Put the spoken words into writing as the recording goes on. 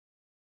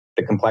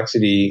the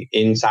complexity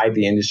inside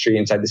the industry,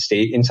 inside the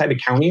state, inside the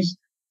counties.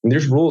 And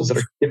there's rules that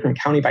are different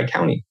county by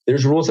county.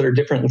 There's rules that are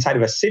different inside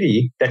of a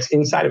city that's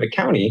inside of a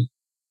county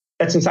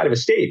that's inside of a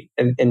state.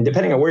 And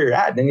depending on where you're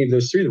at, in any of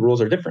those three, the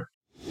rules are different.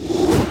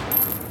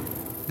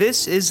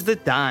 This is The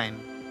Dime.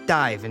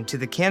 Dive into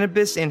the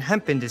cannabis and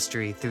hemp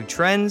industry through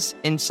trends,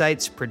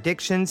 insights,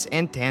 predictions,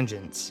 and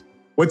tangents.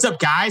 What's up,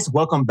 guys?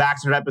 Welcome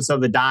back to another episode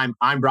of The Dime.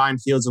 I'm Brian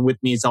Fields, and with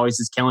me, as always,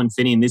 is Kellen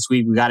Finney. And this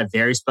week, we got a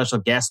very special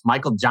guest,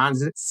 Michael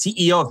Johnson,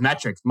 CEO of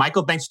Metrc.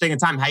 Michael, thanks for taking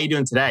the time. How are you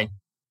doing today?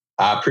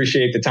 I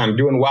appreciate the time.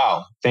 Doing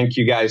well. Thank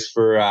you guys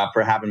for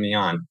having me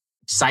on.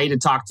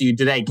 Excited to talk to you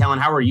today. Kellen,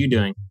 how are you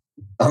doing?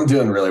 I'm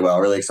doing really well.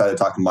 Really excited to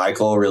talk to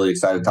Michael. Really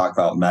excited to talk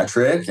about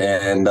Metrc,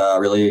 and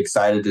really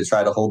excited to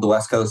try to hold the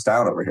West Coast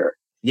down over here.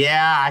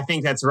 Yeah, I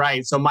think that's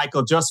right. So,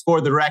 Michael, just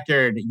for the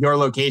record, your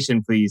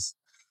location, please.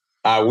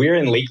 We're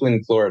in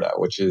Lakeland, Florida,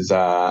 which is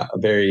a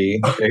very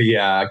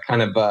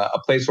kind of a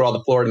place where all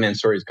the Florida man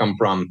stories come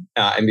from,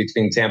 in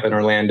between Tampa and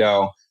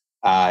Orlando.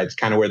 It's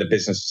kind of where the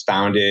business was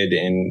founded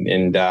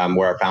and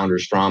where our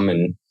founder's from,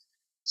 and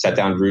set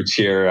down roots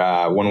here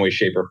one way,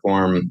 shape, or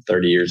form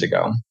 30 years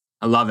ago.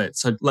 I love it.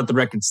 So let the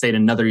record state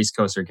another East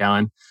Coaster,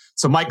 Kellen.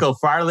 So, Michael,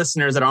 for our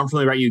listeners that aren't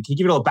familiar with you, can you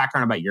give a little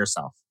background about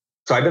yourself?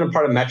 So I've been a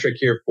part of Metrc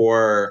here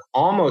for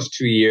almost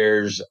 2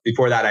 years.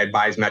 Before that, I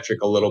advised Metrc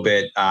a little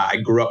bit. I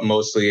grew up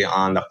mostly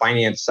on the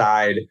finance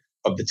side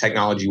of the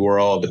technology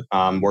world,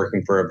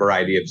 working for a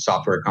variety of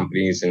software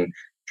companies and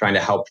trying to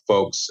help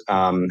folks,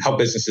 help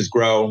businesses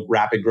grow,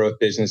 rapid growth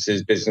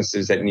businesses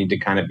that need to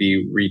kind of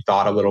be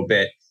rethought a little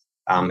bit,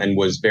 and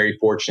was very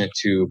fortunate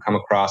to come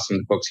across some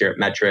folks here at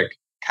Metrc.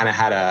 Kind of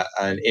had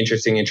an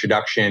interesting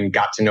introduction,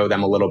 got to know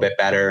them a little bit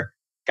better.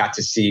 Got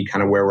to see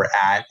kind of where we're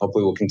at.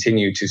 Hopefully we'll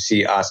continue to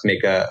see us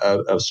make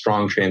a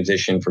strong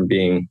transition from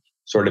being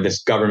sort of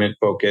this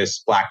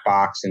government-focused black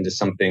box into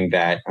something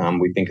that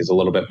we think is a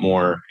little bit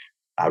more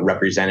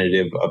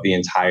representative of the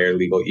entire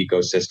legal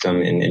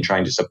ecosystem and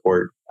trying to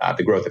support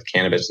the growth of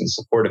cannabis and the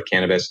support of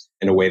cannabis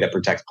in a way that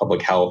protects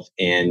public health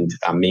and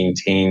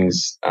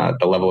maintains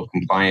the level of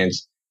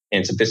compliance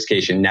and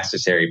sophistication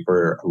necessary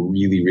for a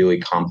really, really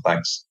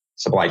complex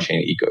supply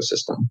chain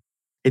ecosystem.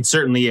 It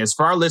certainly is.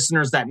 For our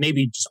listeners that may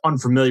be just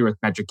unfamiliar with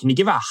Metrc, can you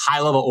give a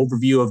high-level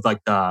overview of like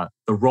the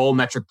role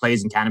Metrc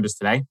plays in cannabis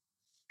today?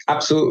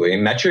 Absolutely.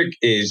 Metrc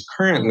is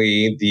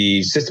currently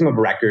the system of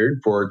record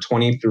for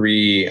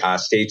 23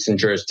 states and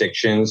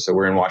jurisdictions. So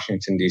we're in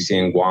Washington, D.C.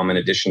 and Guam, in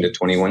addition to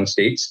 21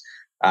 states.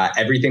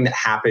 Everything that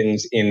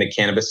happens in the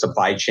cannabis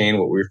supply chain,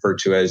 what we refer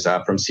to as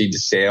from seed to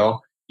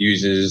sale,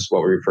 uses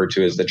what we refer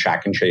to as the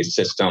track and trace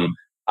system.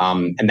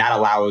 And that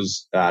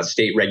allows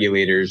state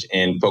regulators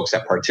and folks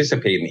that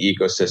participate in the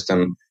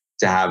ecosystem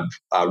to have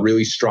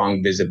really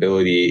strong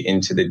visibility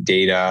into the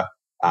data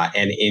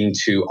and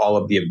into all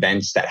of the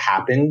events that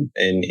happen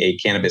in a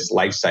cannabis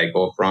life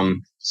cycle, from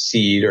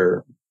seed,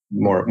 or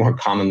more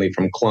commonly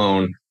from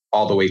clone,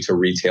 all the way to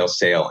retail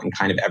sale, and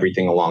kind of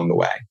everything along the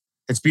way.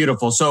 It's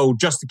beautiful. So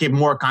just to give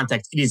more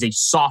context, it is a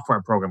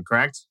software program,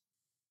 correct?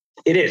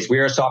 It is. We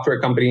are a software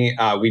company.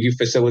 We do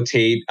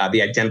facilitate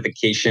the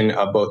identification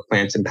of both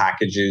plants and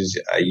packages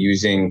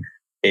using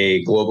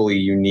a globally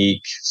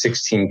unique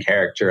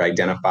 16-character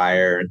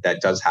identifier that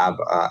does have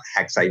a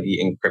hex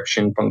ID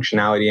encryption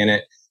functionality in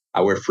it.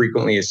 We're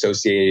frequently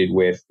associated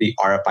with the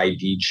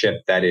RFID chip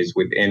that is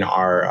within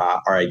our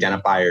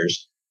identifiers.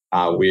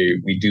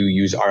 We do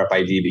use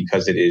RFID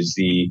because it is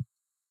the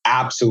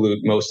absolute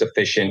most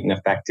efficient and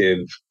effective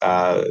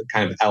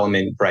kind of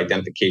element for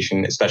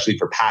identification, especially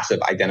for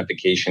passive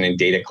identification and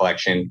data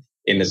collection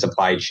in the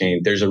supply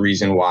chain. There's a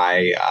reason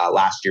why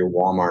last year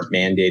Walmart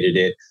mandated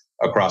it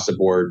across the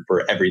board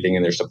for everything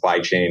in their supply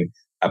chain.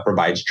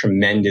 Provides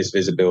tremendous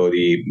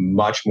visibility,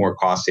 much more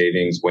cost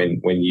savings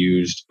when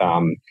used,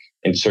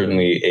 and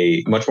certainly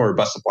a much more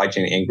robust supply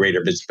chain and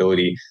greater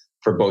visibility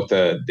for both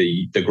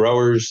the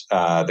growers,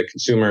 the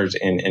consumers,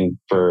 and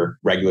for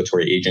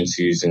regulatory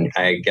agencies, and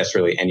I guess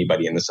really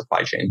anybody in the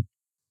supply chain.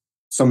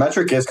 So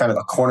Metrc is kind of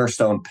a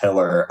cornerstone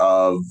pillar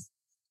of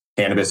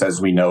cannabis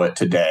as we know it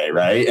today,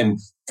 right? And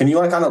can you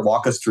kind of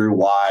walk us through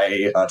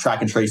why a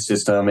track and trace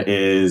system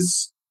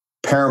is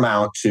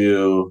paramount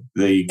to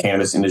the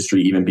cannabis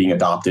industry even being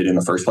adopted in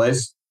the first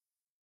place?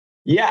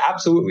 Yeah,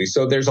 absolutely.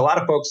 So there's a lot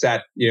of folks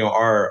that,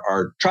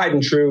 are tried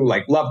and true,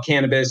 like love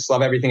cannabis,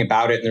 love everything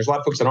about it. And there's a lot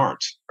of folks that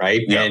aren't,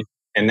 right? Yeah.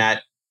 And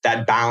that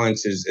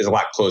balance is a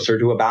lot closer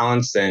to a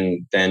balance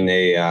than a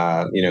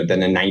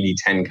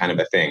 90-10 kind of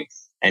a thing.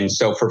 And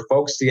so for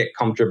folks to get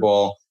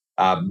comfortable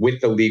with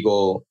the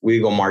legal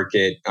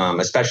market,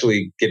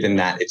 especially given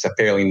that it's a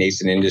fairly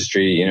nascent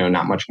industry,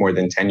 not much more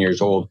than 10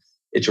 years old,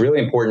 it's really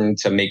important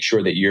to make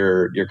sure that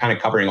you're kind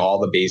of covering all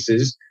the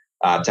bases.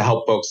 To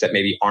help folks that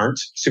maybe aren't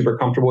super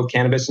comfortable with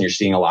cannabis. And you're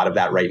seeing a lot of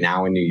that right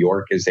now in New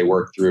York as they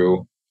work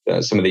through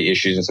some of the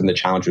issues and some of the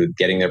challenges with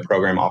getting their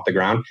program off the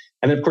ground.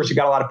 And then, of course, you've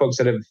got a lot of folks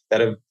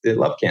that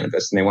love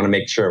cannabis and they want to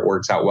make sure it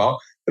works out well,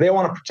 but they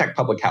want to protect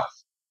public health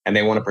and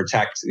they want to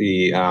protect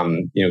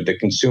the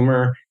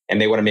consumer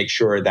And they want to make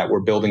sure that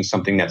we're building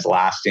something that's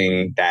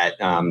lasting, that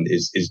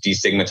is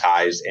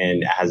destigmatized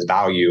and has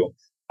value,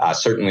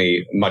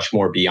 certainly much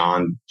more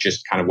beyond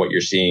just kind of what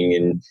you're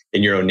seeing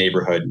in your own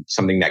neighborhood,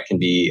 something that can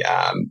be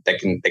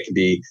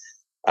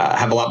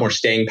have a lot more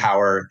staying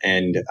power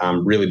and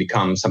really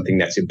become something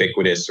that's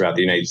ubiquitous throughout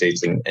the United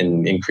States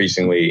and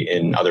increasingly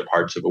in other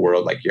parts of the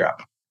world like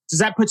Europe. So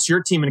that puts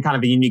your team in kind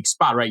of a unique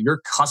spot, right? Your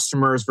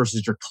customers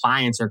versus your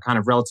clients are kind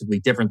of relatively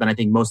different than I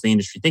think most of the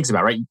industry thinks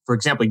about, right? For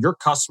example, your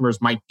customers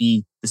might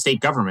be the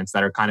state governments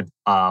that are kind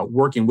of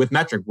working with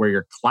Metrc, where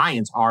your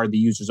clients are the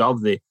users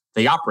of the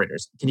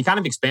operators. Can you kind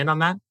of expand on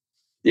that?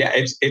 Yeah,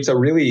 it's a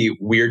really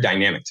weird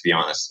dynamic, to be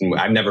honest. And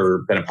I've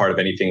never been a part of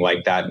anything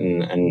like that.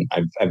 And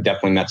I've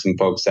definitely met some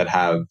folks that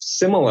have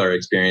similar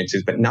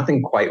experiences, but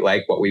nothing quite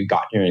like what we've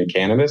got here in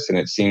cannabis. And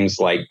it seems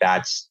like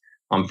that's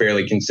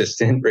fairly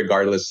consistent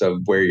regardless of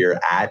where you're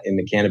at in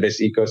the cannabis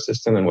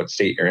ecosystem and what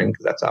state you're in,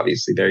 because that's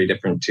obviously very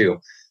different too.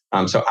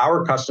 So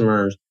our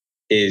customers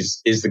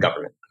is the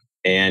government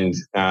and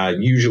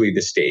usually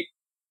the state.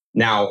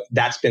 Now,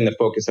 that's been the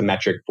focus of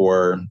Metrc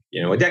for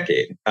a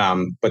decade.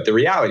 But the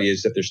reality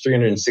is that there's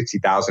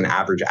 360,000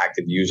 average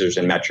active users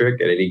in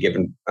Metrc at any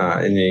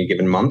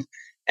given month,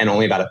 and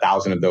only about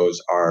 1,000 of those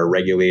are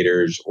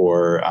regulators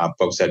or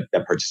folks that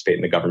participate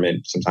in the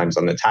government, sometimes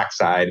on the tax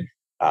side,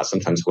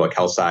 sometimes public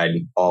health side,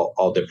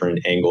 all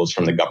different angles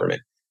from the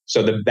government.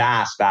 So the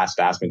vast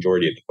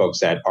majority of the folks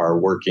that are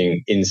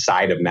working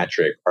inside of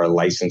Metrc are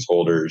license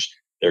holders,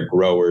 they're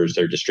growers,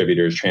 they're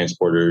distributors,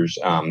 transporters,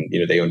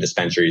 they own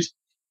dispensaries.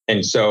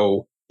 And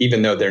so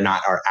even though they're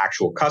not our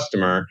actual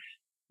customer,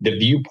 the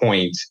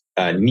viewpoint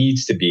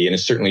needs to be, and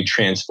is certainly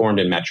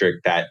transformed in Metrc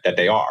that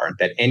they are,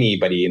 that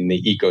anybody in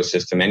the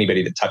ecosystem,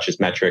 anybody that touches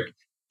Metrc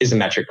is a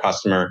Metrc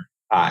customer.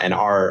 And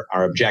our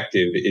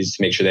objective is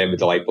to make sure they have a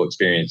delightful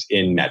experience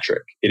in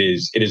Metrc. It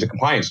is a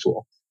compliance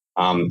tool.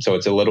 So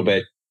it's a little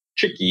bit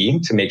tricky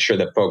to make sure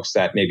that folks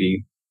that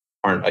maybe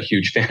aren't a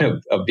huge fan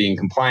of being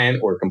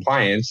compliant or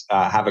compliance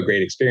have a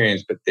great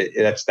experience, but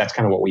that's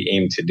kind of what we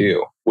aim to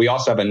do. We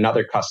also have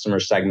another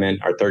customer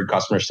segment, our third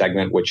customer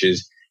segment, which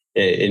is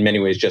in many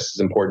ways just as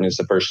important as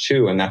the first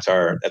two, and that's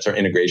our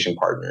integration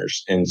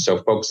partners. And so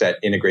folks that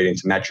integrate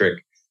into Metrc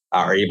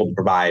are able to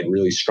provide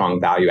really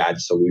strong value-add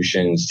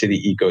solutions to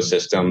the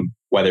ecosystem,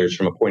 whether it's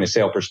from a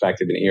point-of-sale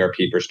perspective, an ERP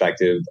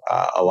perspective,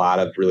 a lot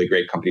of really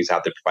great companies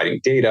out there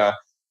providing data,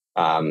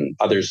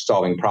 others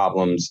solving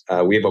problems.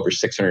 We have over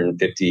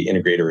 650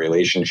 integrator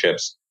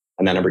relationships,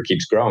 and that number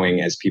keeps growing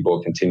as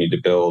people continue to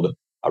build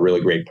really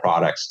great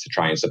products to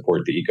try and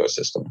support the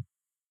ecosystem.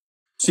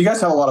 So you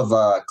guys have a lot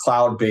of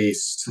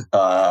cloud-based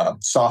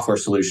software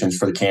solutions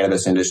for the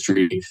cannabis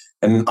industry.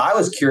 And I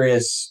was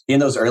curious, in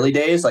those early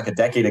days, like a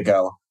decade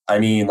ago, I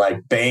mean,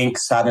 like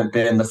banks haven't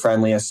been the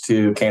friendliest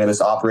to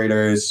cannabis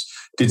operators.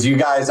 Did you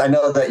guys, I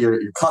know that your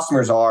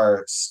customers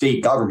are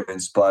state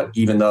governments, but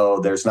even though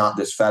there's not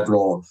this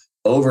federal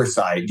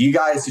oversight, did you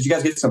guys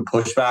get some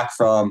pushback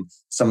from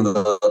some of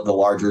the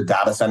larger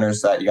data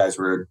centers that you guys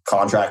were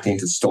contracting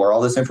to store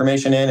all this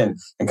information in?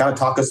 And kind of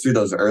talk us through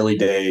those early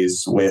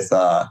days with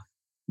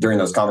during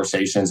those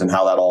conversations and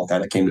how that all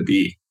kind of came to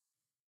be.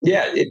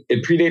 Yeah,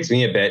 it predates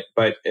me a bit,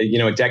 but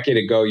a decade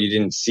ago, you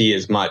didn't see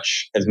as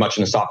much in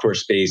the software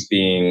space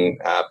being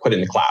put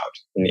in the cloud,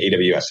 in the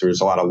AWS. There was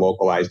a lot of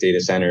localized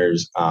data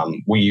centers.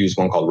 We use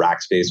one called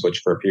Rackspace, which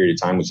for a period of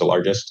time was the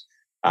largest.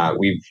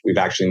 We've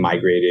actually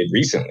migrated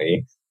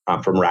recently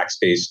from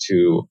Rackspace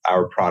to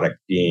our product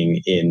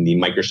being in the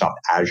Microsoft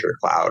Azure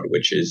cloud,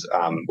 which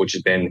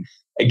has been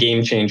a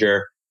game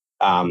changer.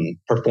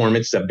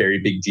 Performance is a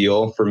very big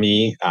deal for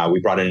me.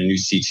 We brought in a new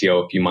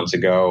CTO a few months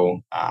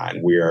ago, and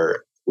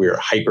we're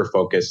hyper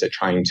focused at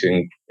trying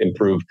to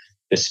improve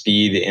the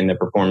speed and the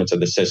performance of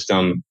the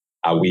system.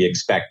 We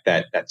expect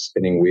that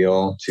spinning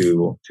wheel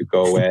to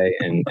go away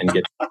and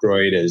get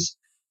destroyed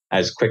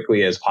as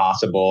quickly as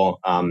possible.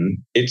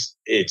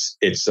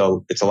 It's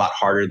a lot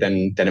harder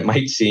than it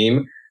might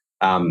seem.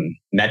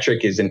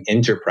 Metrc is an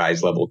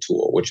enterprise level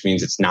tool, which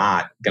means it's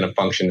not going to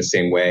function the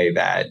same way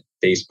that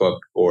Facebook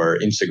or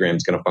Instagram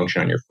is going to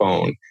function on your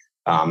phone.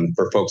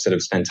 For folks that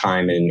have spent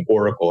time in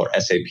Oracle or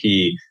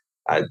SAP,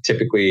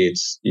 typically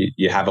it's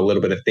you have a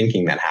little bit of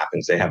thinking that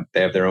happens. They have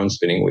their own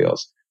spinning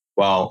wheels.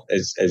 Well,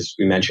 as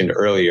we mentioned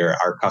earlier,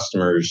 our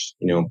customers,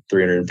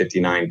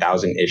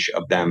 359,000 ish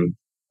of them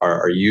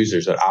are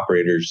users, are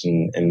operators,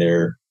 and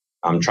they're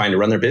trying to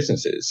run their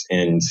businesses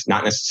and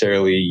not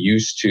necessarily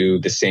used to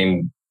the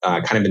same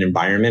kind of an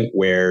environment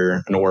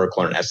where an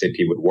Oracle or an SAP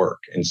would work.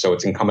 And so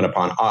it's incumbent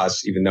upon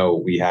us, even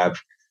though we have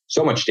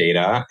so much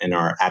data and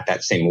are at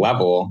that same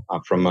level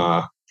from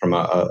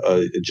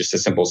just a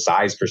simple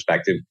size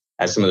perspective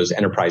as some of those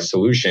enterprise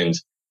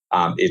solutions,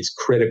 it's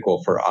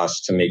critical for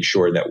us to make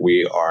sure that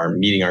we are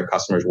meeting our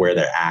customers where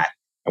they're at,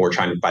 and we're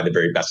trying to provide the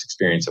very best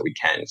experience that we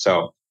can.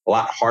 So a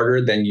lot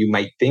harder than you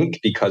might think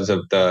because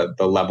of the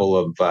level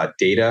of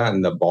data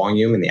and the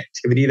volume and the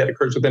activity that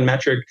occurs within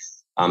Metrc.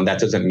 That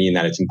doesn't mean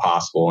that it's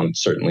impossible, and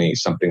certainly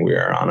something we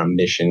are on a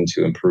mission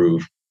to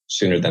improve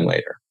sooner than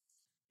later.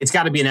 it's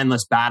got to be an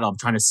endless battle of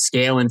trying to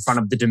scale in front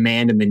of the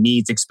demand and the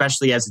needs,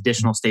 especially as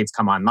additional states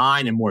come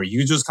online and more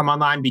users come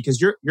online,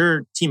 because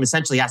your team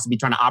essentially has to be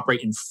trying to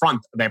operate in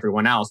front of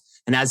everyone else.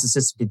 And as the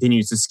system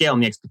continues to scale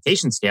and the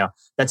expectation scale,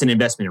 that's an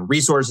investment in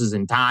resources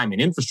and time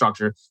and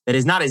infrastructure that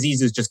is not as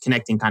easy as just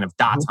connecting kind of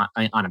dots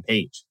on a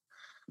page.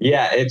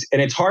 Yeah,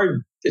 it's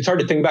hard. It's hard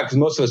to think about because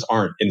most of us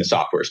aren't in the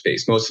software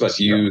space. Most of us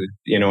use,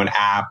 an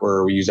app,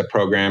 or we use a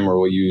program,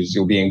 or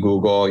you'll be in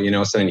Google,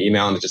 send an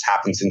email, and it just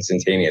happens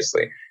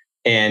instantaneously.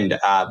 And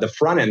the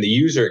front end, the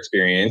user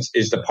experience,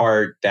 is the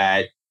part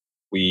that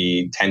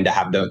we tend to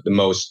have the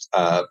most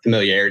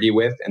familiarity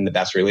with and the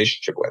best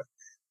relationship with.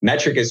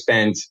 Metrc has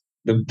spent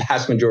the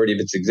vast majority of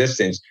its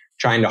existence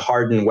trying to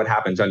harden what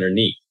happens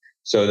underneath.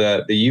 So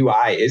the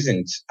UI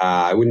isn't,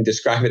 I wouldn't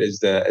describe it as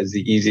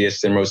the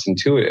easiest and most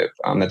intuitive.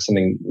 That's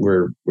something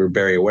we're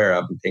very aware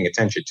of and paying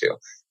attention to.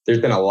 There's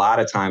been a lot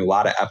of time, a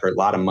lot of effort, a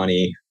lot of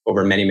money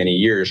over many, many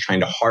years trying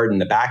to harden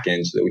the back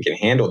end so that we can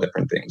handle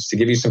different things. To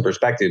give you some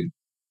perspective,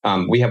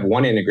 we have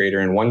one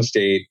integrator in one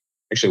state.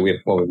 Actually, we have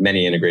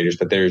many integrators,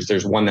 but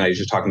there's one that I was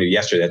just talking to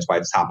yesterday. That's why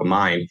it's top of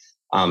mind.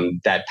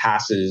 That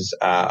passes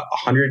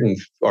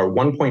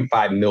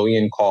 1.5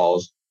 million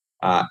calls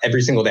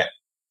every single day,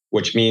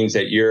 which means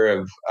that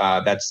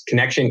that's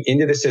connection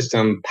into the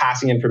system,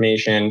 passing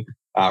information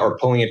or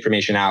pulling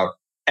information out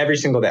every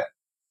single day.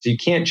 So you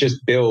can't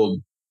just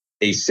build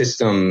a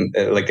system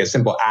like a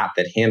simple app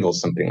that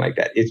handles something like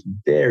that. It's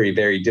very,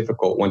 very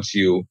difficult once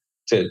you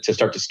to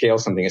start to scale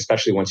something,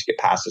 especially once you get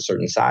past a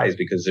certain size,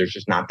 because there's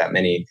just not that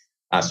many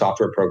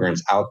software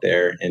programs out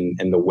there,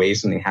 and the way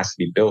something has to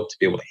be built to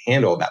be able to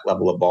handle that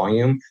level of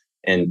volume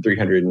and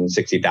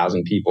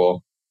 360,000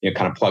 people,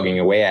 kind of plugging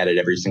away at it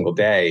every single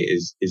day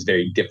is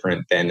very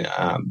different than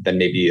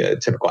maybe a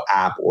typical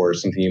app or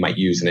something you might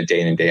use in a day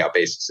in and day out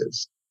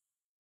basis.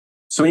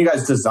 So when you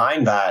guys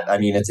designed that, I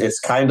mean, it's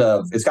got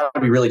to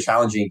be really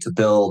challenging to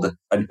build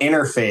an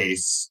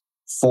interface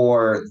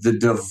for the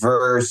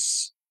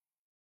diverse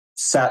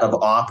set of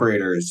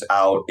operators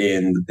out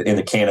in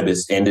the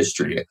cannabis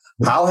industry.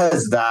 How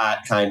has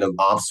that kind of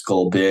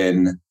obstacle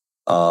been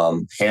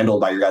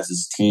handled by your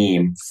guys'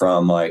 team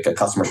from like a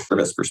customer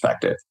service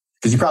perspective?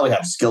 Because you probably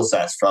have skill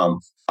sets from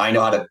I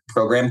know how to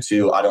program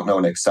to I don't know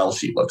what an Excel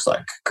sheet looks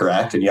like,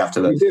 correct? And you have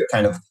to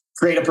kind of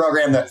create a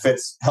program that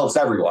helps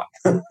everyone.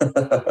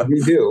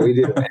 We do.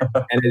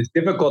 And as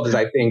difficult as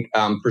I think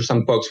for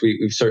some folks,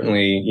 we've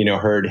certainly,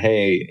 heard,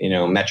 hey,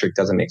 Metrc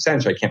doesn't make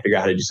sense, or I can't figure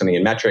out how to do something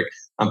in Metrc.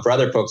 For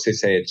other folks, they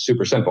say it's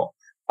super simple.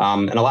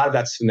 And a lot of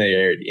that's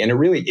familiarity. And it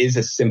really is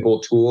a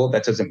simple tool.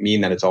 That doesn't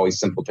mean that it's always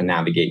simple to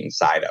navigate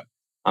inside of.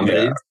 But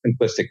it is a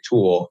simplistic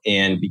tool.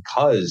 And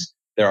because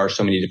there are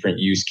so many different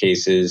use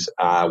cases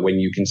when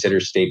you consider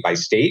state by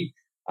state,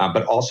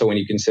 but also when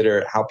you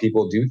consider how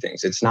people do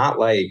things. It's not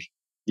like,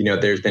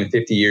 there's been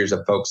 50 years of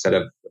folks that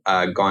have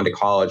gone to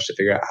college to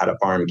figure out how to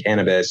farm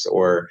cannabis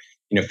or,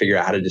 figure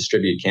out how to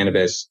distribute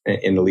cannabis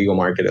in the legal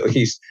market, at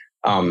least,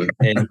 and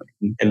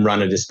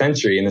run a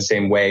dispensary in the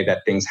same way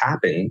that things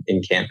happen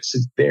in cannabis.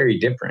 It's very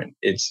different.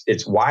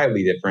 It's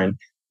wildly different.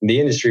 The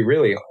industry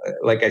really,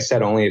 like I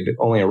said, only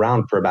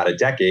around for about a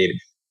decade.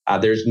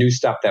 There's new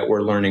stuff that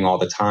we're learning all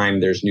the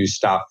time. There's new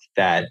stuff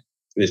that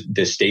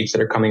the states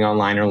that are coming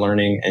online are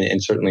learning,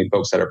 and certainly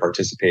folks that are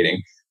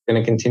participating. Going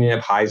to continue to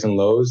have highs and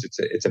lows.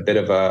 It's a bit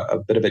of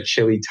a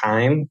chilly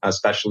time,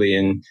 especially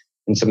in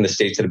some of the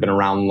states that have been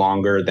around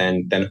longer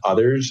than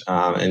others,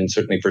 and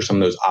certainly for some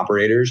of those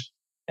operators.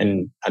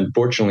 And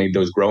unfortunately,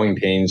 those growing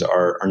pains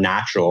are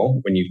natural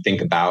when you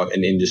think about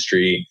an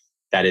industry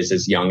that is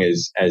as young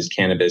as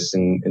cannabis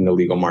in the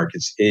legal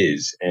markets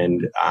is.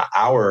 And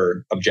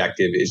our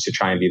objective is to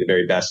try and be the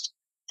very best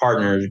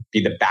partner,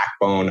 be the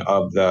backbone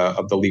of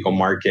the legal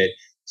market,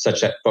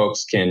 such that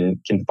folks can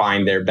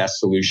find their best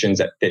solutions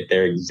that fit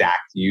their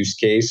exact use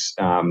case,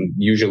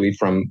 usually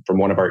from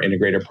one of our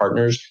integrator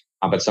partners,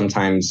 but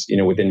sometimes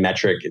within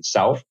Metrc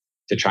itself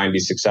to try and be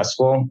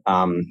successful.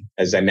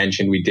 As I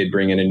mentioned, we did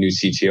bring in a new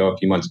CTO a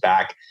few months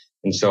back,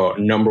 and so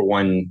number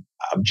one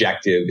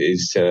objective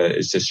is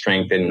to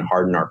strengthen and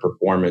harden our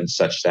performance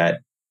such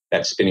that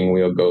spinning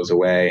wheel goes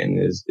away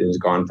and is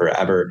gone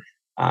forever.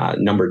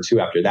 Number two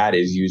after that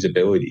is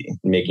usability,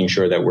 making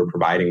sure that we're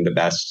providing the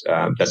best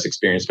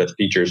experience, best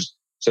features,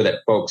 so that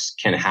folks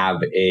can have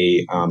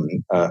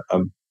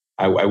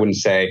I wouldn't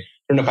say, I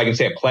don't know if I can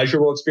say a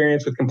pleasurable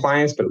experience with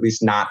compliance, but at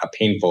least not a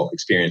painful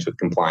experience with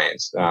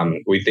compliance.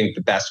 We think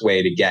the best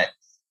way to get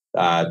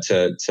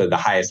to the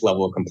highest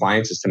level of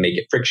compliance is to make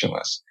it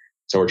frictionless.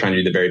 So we're trying to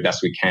do the very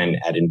best we can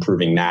at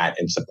improving that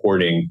and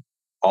supporting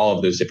all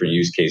of those different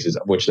use cases,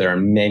 of which there are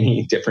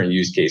many different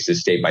use cases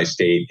state by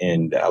state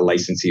and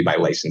licensee by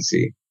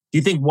licensee. Do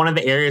you think one of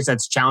the areas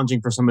that's challenging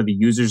for some of the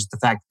users is the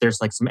fact that there's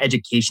like some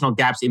educational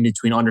gaps in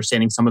between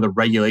understanding some of the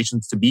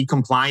regulations to be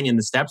compliant in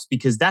the steps?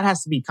 Because that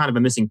has to be kind of a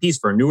missing piece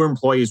for a newer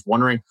employee who's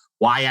wondering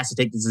why he has to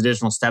take these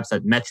additional steps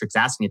that Metrc's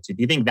asking it to.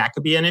 Do you think that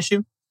could be an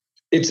issue?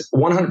 It's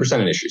 100%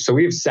 an issue. So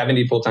we have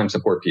 70 full-time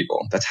support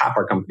people. That's half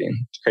our company.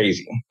 It's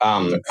crazy.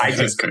 I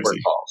take support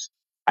calls.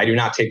 I do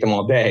not take them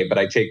all day, but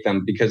I take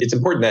them because it's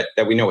important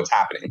that we know what's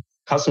happening.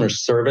 customer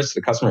service,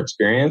 the customer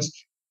experience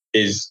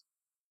is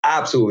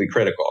absolutely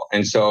critical.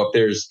 And so if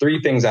there's three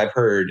things I've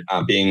heard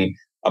being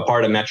a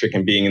part of Metrc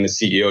and being in the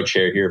CEO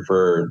chair here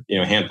for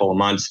a handful of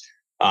months,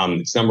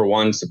 it's number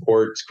one,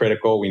 support is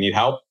critical. We need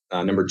help.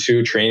 Number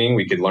two, training.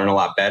 We could learn a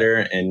lot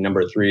better. And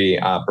number three,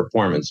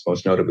 performance,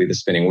 most notably the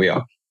spinning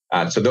wheel.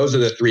 So those are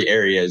the three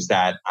areas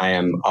that I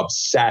am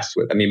obsessed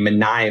with. I mean,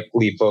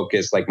 maniacally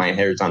focused, like my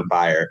hair's on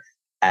fire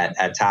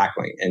at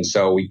tackling. And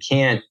so we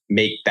can't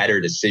make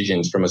better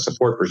decisions from a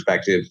support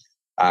perspective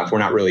if we're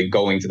not really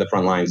going to the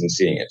front lines and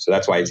seeing it. So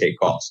that's why I take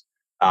calls.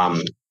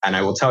 And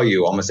I will tell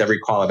you, almost every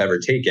call I've ever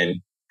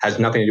taken has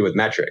nothing to do with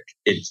Metrc.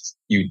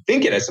 You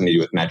think it has something to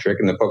do with Metrc,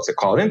 and the folks that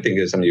call it in think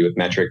it has something to do with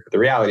Metrc. But the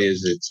reality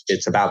is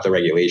it's about the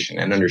regulation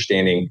and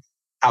understanding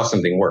how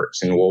something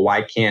works. And well,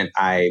 why can't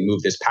I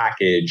move this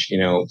package?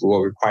 Well,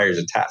 it requires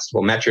a test.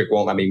 Well, Metrc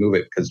won't let me move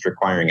it because it's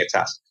requiring a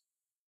test.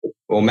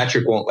 Well,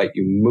 Metrc won't let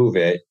you move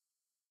it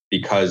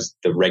because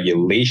the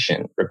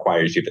regulation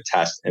requires you to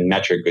test, and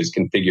Metrc is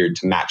configured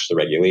to match the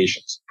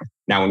regulations.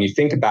 Now, when you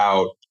think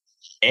about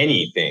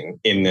anything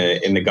in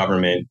the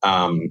government,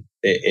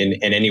 in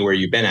anywhere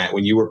you've been at,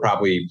 when you were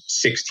probably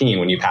 16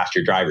 when you passed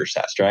your driver's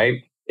test, right?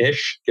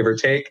 Ish, give or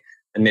take.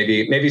 And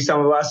maybe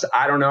some of us,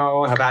 I don't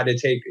know, have had to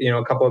take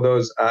a couple of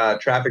those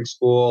traffic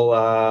school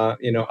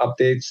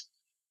updates,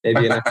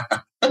 maybe in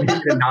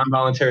a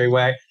non-voluntary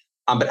way.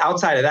 But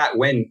outside of that,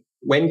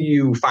 when do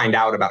you find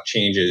out about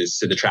changes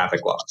to the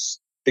traffic laws?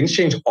 Things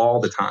change all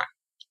the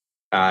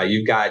time.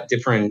 You've got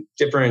different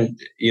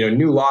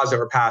new laws that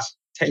were passed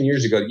 10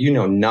 years ago that you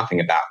know nothing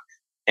about.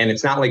 And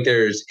it's not like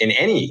there's, in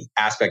any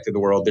aspect of the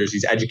world, there's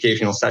these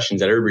educational sessions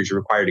that everybody's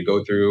required to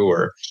go through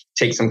or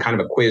take some kind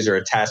of a quiz or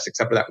a test,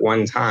 except for that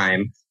one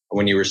time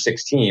when you were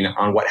 16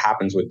 on what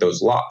happens with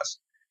those laws.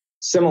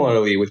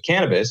 Similarly with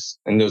cannabis,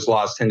 and those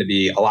laws tend to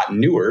be a lot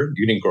newer.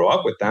 You didn't grow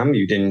up with them.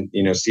 You didn't,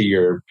 see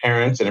your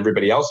parents and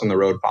everybody else on the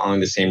road following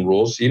the same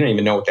rules. So you don't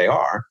even know what they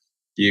are.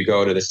 You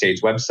go to the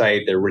state's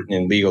website, they're written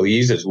in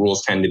legalese as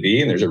rules tend to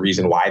be, and there's a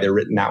reason why they're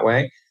written that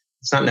way.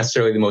 It's not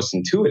necessarily the most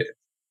intuitive.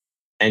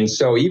 And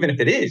so even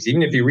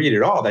if you read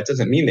it all, that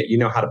doesn't mean that you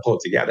know how to pull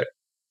it together.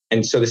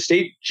 And so the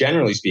state,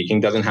 generally speaking,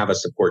 doesn't have a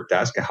support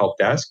desk, a help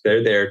desk.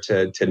 They're there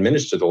to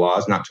administer the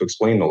laws, not to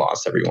explain the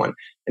laws to everyone.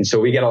 And so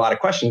we get a lot of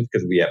questions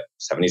because we have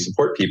 70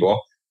 support people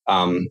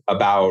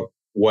about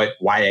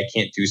why I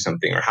can't do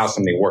something or how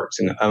something works.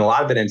 And a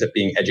lot of it ends up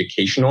being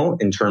educational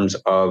in terms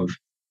of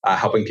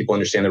helping people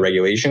understand the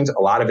regulations.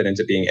 A lot of it ends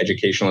up being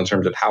educational in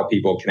terms of how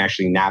people can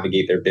actually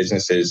navigate their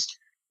businesses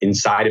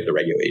inside of the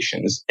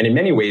regulations. And in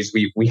many ways,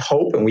 we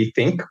hope and we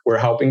think we're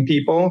helping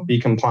people be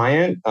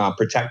compliant,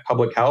 protect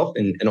public health,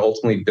 and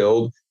ultimately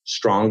build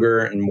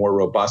stronger and more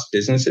robust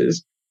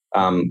businesses.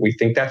 We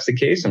think that's the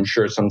case. I'm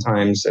sure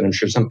sometimes, and I'm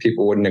sure some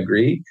people wouldn't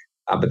agree,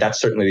 but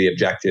that's certainly the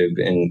objective.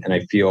 And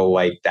I feel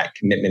like that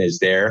commitment is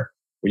there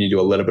when you do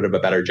a little bit of a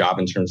better job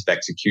in terms of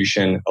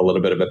execution, a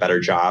little bit of a better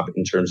job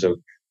in terms of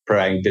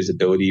providing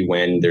visibility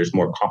when there's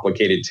more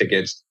complicated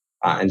tickets,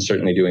 and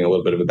certainly doing a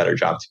little bit of a better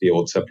job to be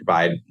able to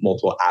provide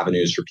multiple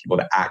avenues for people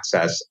to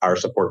access our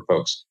support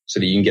folks so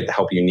that you can get the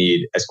help you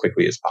need as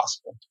quickly as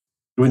possible.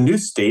 When new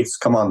states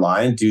come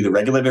online, do the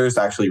regulators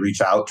actually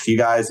reach out to you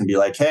guys and be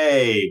like,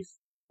 hey,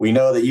 we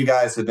know that you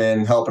guys have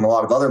been helping a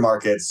lot of other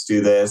markets do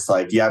this.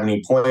 Like, do you have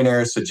any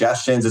pointers,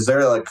 suggestions? Is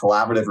there a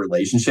collaborative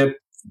relationship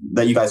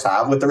that you guys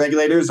have with the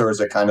regulators? Or is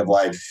it kind of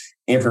like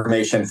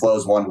information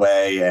flows one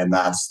way and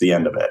that's the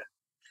end of it?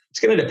 It's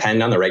going to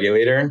depend on the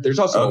regulator. There's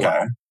also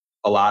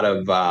a lot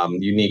of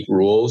unique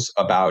rules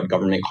about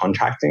government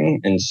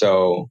contracting. And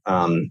so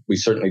we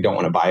certainly don't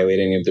want to violate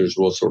any of those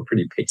rules. So we're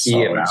pretty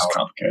picky about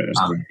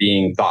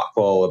being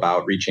thoughtful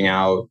about reaching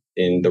out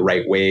in the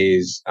right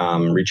ways,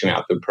 reaching out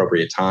at the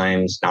appropriate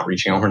times, not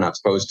reaching out when we're not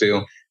supposed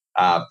to.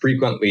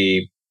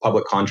 Frequently,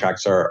 public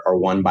contracts are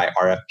won by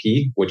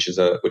RFP, which is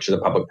a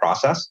public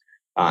process.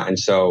 And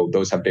so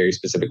those have very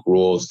specific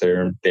rules.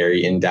 They're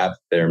very in-depth.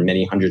 There are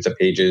many hundreds of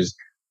pages.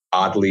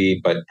 Oddly,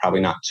 but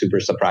probably not super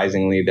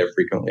surprisingly, they're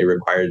frequently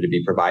required to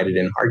be provided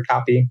in hard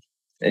copy.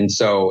 And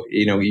so,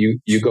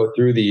 you go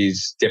through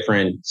these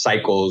different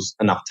cycles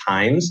enough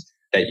times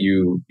that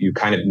you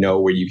kind of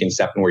know where you can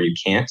step and where you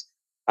can't.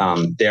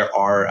 There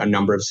are a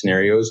number of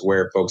scenarios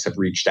where folks have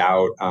reached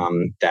out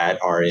that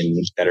are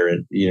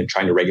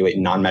trying to regulate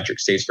non-metric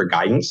states for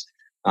guidance.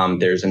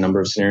 There's a number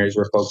of scenarios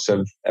where folks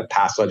have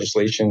passed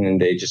legislation and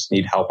they just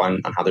need help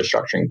on how they're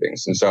structuring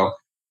things. And so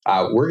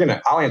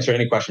I'll answer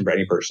any question for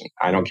any person.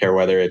 I don't care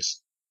whether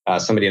it's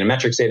somebody in a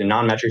metric state, a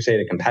non-metric state,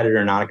 a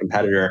competitor, not a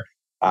competitor.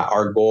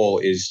 Our goal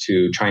is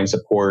to try and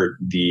support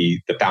the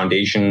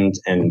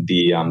foundations and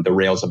the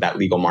rails of that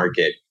legal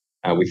market.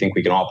 We think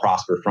we can all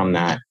prosper from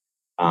that.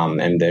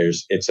 And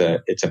it's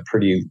a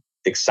pretty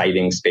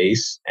exciting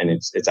space, and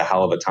it's a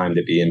hell of a time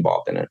to be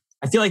involved in it.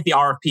 I feel like the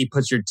RFP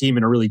puts your team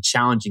in a really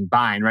challenging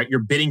bind, right?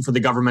 You're bidding for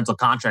the governmental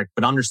contract,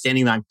 but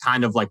understanding that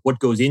kind of like what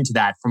goes into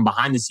that from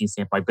behind the scenes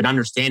standpoint, but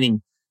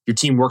understanding your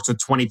team works with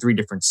 23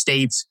 different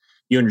states.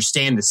 You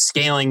understand the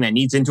scaling that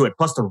needs into it,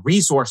 plus the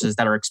resources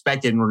that are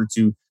expected in order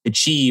to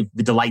achieve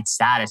the delight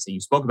status that you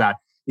spoke about.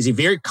 is a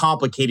very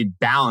complicated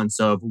balance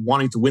of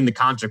wanting to win the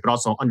contract, but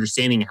also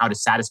understanding how to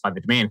satisfy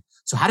the demand.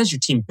 So how does your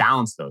team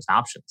balance those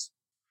options?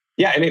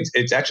 Yeah, and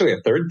it's actually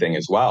a third thing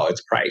as well.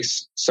 It's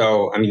price.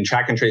 So I mean,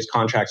 track and trace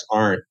contracts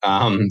aren't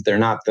they're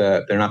not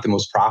the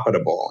most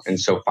profitable, and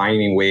so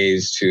finding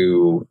ways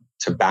to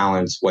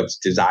balance what's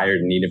desired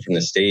and needed from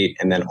the state,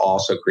 and then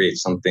also create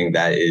something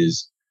that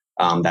is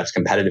that's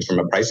competitive from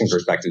a pricing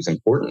perspective is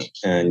important.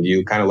 And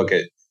you kind of look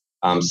at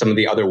some of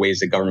the other ways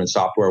that government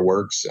software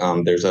works.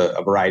 There's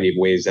a variety of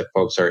ways that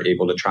folks are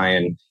able to try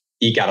and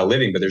eke out a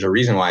living, but there's a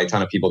reason why a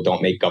ton of people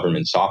don't make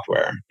government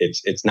software.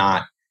 It's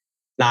not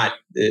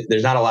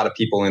there's not a lot of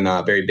people in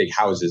very big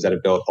houses that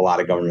have built a lot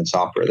of government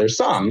software. There's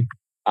some.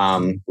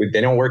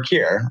 They don't work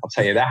here, I'll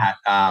tell you that.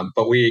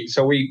 But we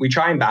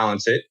try and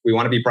balance it. We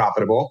want to be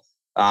profitable.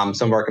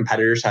 Some of our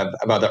competitors have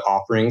other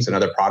offerings and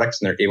other products,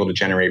 and they're able to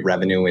generate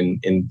revenue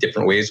in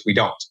different ways. We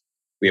don't.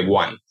 We have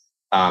one.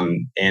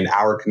 And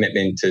our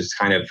commitment is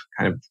kind of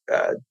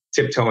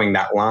tiptoeing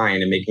that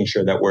line and making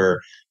sure that we're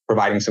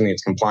providing something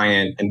that's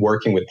compliant and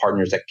working with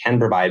partners that can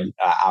provide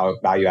our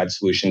value-add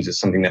solutions is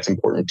something that's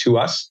important to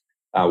us.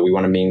 We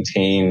want to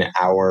maintain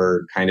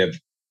our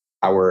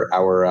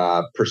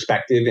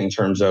perspective in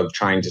terms of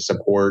trying to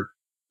support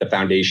the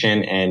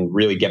foundation and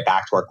really get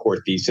back to our core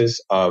thesis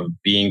of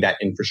being that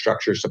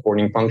infrastructure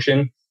supporting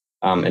function.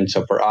 And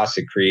so for us,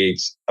 it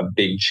creates a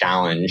big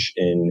challenge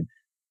in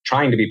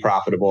trying to be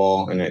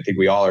profitable. And I think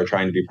we all are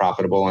trying to be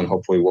profitable, and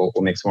hopefully we'll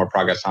make some more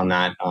progress on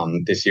that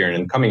this year and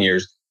in the coming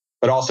years,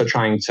 but also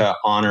trying to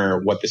honor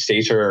what the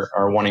states are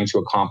wanting to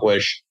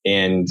accomplish,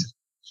 and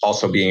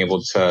also being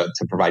able to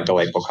provide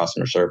delightful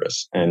customer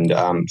service. And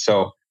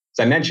so, as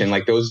I mentioned,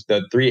 like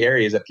the three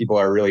areas that people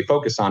are really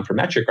focused on for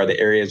Metrc are the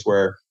areas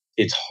where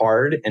it's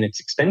hard and it's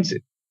expensive.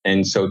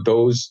 And so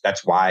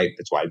that's why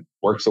it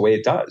works the way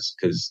it does,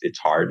 because it's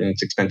hard and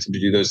it's expensive to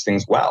do those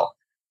things well.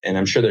 And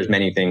I'm sure there's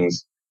many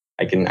things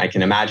I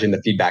can imagine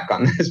the feedback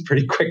on this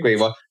pretty quickly.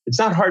 Well, it's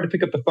not hard to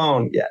pick up the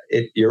phone. Yeah,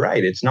 you're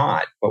right. It's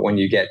not. But when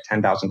you get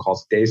 10,000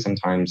 calls a day,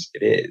 sometimes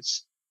it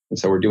is. And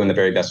so we're doing the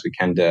very best we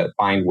can to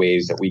find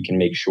ways that we can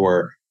make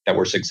sure that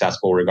we're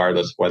successful,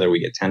 regardless of whether we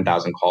get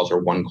 10,000 calls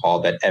or one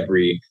call, that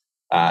every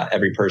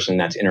person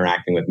that's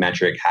interacting with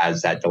Metrc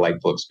has that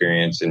delightful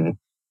experience and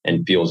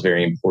feels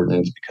very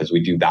important, because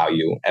we do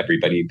value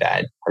everybody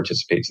that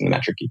participates in the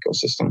Metrc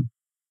ecosystem.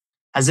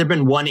 Has there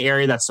been one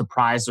area that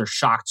surprised or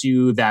shocked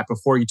you that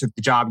before you took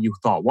the job, you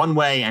thought one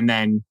way, and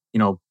then,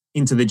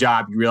 into the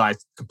job, you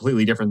realized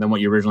completely different than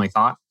what you originally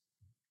thought?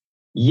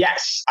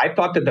 Yes. I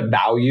thought that the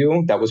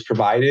value that was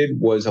provided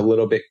was a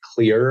little bit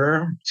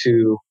clearer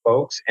to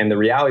folks. And the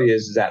reality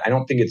is that I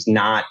don't think it's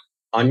not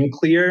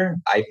unclear.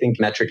 I think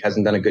Metrc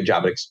hasn't done a good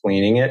job of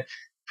explaining it.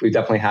 We've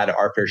definitely had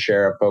our fair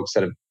share of folks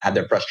that have had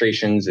their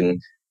frustrations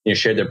and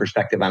shared their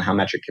perspective on how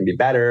Metrc can be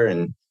better,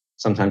 and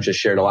sometimes just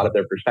shared a lot of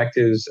their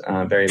perspectives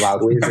very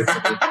loudly.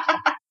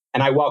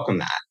 And I welcome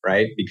that,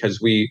 right? Because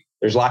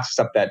there's lots of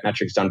stuff that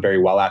Metrc's done very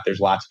well at.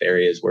 There's lots of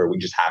areas where we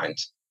just haven't.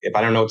 If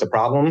I don't know it's a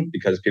problem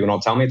because people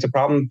don't tell me it's a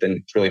problem, then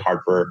it's really hard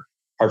for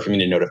me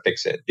to know to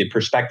fix it. The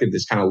perspective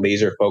that's kind of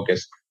laser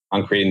focused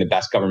on creating the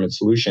best government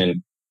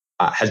solution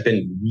has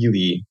been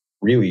really,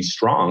 really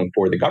strong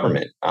for the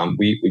government.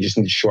 We just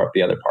need to shore up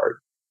the other part.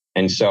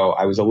 And so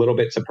I was a little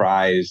bit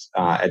surprised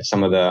at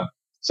some of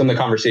the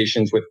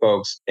conversations with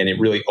folks, and it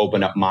really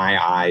opened up my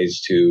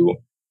eyes to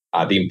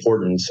the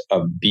importance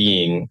of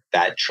being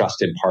that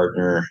trusted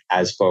partner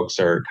as folks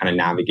are kind of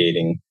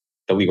navigating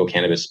the legal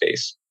cannabis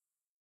space.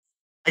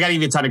 I got to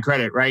give you a ton of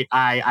credit, right?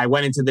 I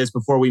went into this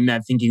before we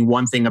met thinking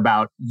one thing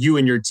about you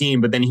and your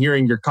team, but then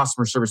hearing your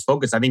customer service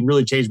focus, I think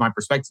really changed my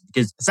perspective,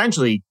 because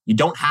essentially you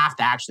don't have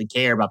to actually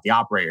care about the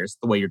operators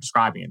the way you're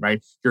describing it,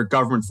 right? You're a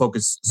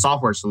government-focused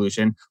software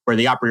solution where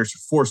the operators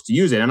are forced to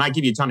use it. And I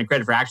give you a ton of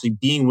credit for actually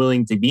being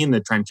willing to be in the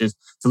trenches,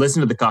 to listen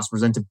to the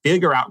customers and to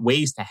figure out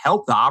ways to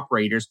help the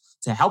operators,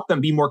 to help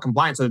them be more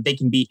compliant so that they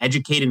can be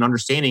educated and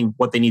understanding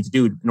what they need to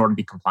do in order to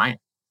be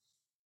compliant.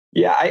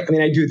 Yeah,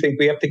 I do think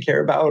we have to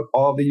care about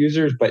all the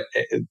users, but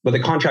the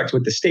contract's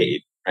with the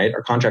state, right?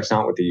 Our contract's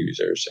not with the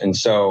users, and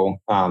so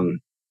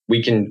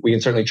we can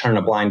certainly turn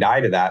a blind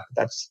eye to that.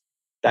 But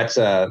that's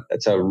a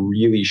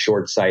really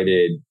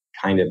short-sighted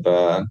kind of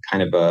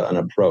an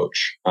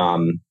approach.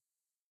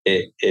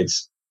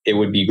 It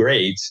would be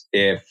great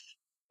if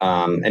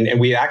and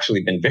we've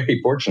actually been very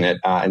fortunate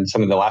in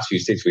some of the last few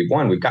states we've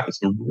won. We've gotten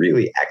some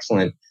really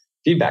excellent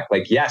feedback.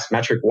 Like, yes,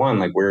 Metrc won.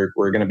 Like we're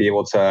going to be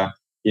able to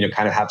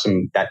kind of have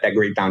some that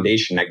great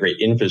foundation, that great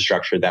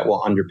infrastructure that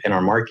will underpin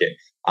our market.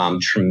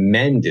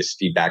 Tremendous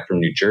feedback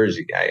from New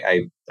Jersey.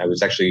 I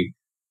was actually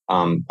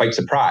quite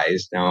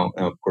surprised. Now,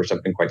 of course,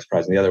 I've been quite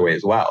surprised in the other way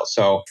as well.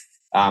 So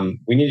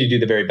we need to do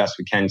the very best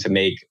we can to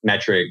make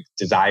Metrc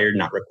desired,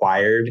 not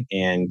required,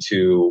 and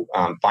to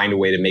find a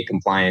way to make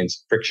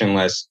compliance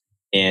frictionless,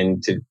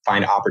 and to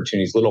find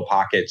opportunities, little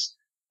pockets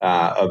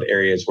of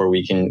areas where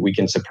we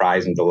can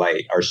surprise and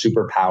delight. Our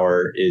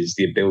superpower is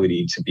the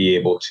ability to be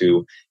able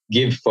to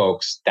give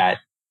folks that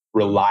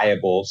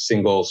reliable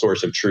single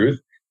source of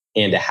truth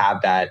and to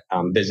have that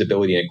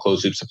visibility in a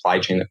closed loop supply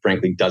chain that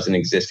frankly doesn't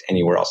exist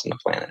anywhere else on the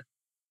planet.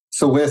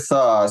 So with,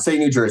 say,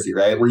 New Jersey,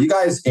 right? Were you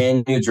guys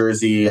in New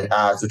Jersey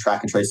as a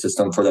track and trace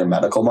system for their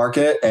medical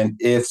market? And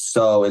if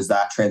so, is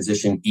that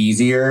transition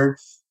easier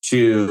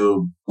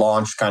to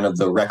launch kind of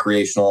the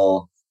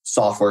recreational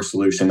software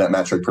solution that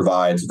Metrc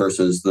provides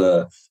versus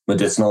the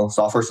medicinal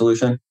software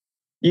solution?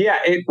 Yeah,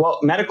 well,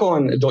 medical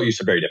and adult use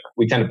are very different.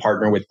 We tend to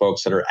partner with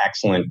folks that are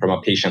excellent from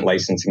a patient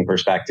licensing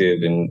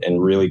perspective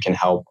and really can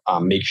help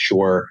make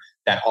sure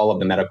that all of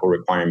the medical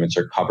requirements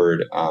are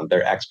covered.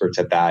 They're experts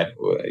at that,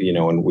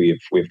 and we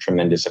have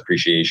tremendous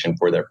appreciation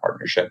for their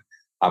partnership.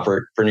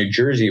 For New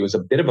Jersey, it was a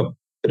bit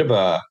of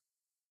a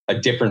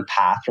different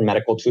path from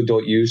medical to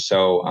adult use.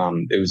 So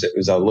it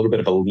was a little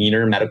bit of a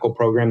leaner medical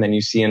program than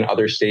you see in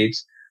other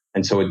states.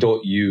 And so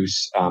adult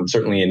use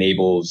certainly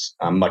enables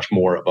much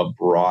more of a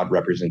broad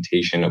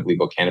representation of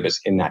legal cannabis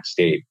in that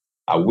state.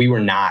 We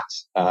were not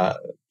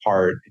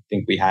part. I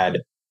think we had.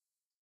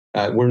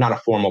 We're not a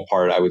formal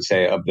part, I would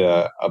say, of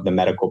the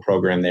medical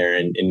program there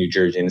in New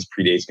Jersey, and this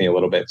predates me a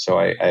little bit, so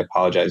I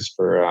apologize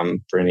for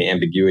any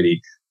ambiguity.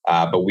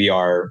 But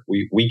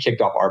we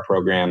kicked off our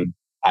program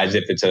as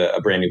if it's a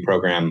brand new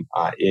program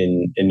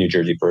in New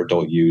Jersey for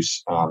adult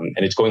use, and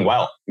it's going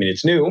well. I mean,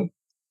 it's new.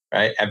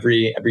 Right.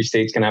 Every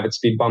state's going to have its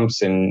speed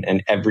bumps,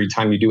 and every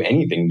time you do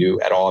anything new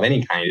at all of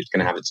any kind, it's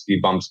going to have its speed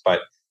bumps. But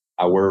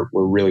we're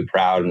really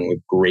proud and with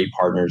great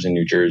partners in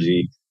New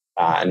Jersey,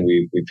 and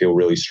we feel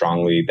really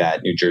strongly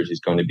that New Jersey is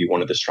going to be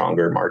one of the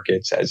stronger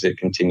markets as it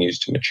continues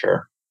to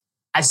mature.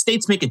 As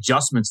states make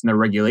adjustments in their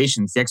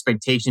regulations, the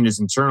expectation is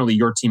internally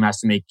your team has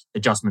to make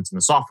adjustments in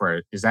the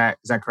software. Is that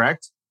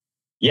correct?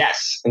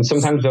 Yes, and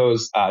sometimes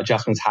those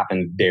adjustments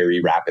happen very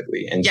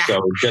rapidly, and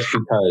so just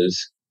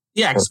because.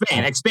 Yeah,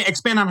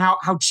 expand on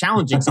how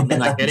challenging something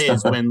like that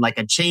is when like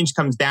a change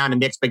comes down and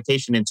the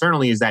expectation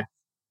internally is that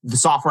the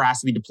software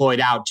has to be deployed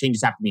out,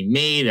 changes have to be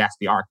made, it has to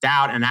be arced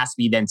out, and it has to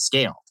be then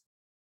scaled.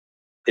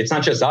 It's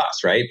not just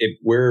us, right?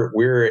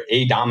 We're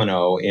a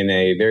domino in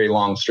a very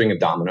long string of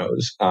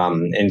dominoes.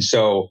 And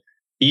so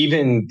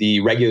even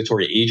the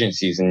regulatory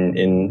agencies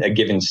in a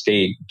given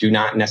state do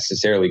not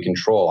necessarily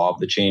control all of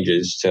the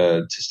changes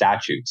to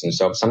statutes. And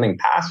so if something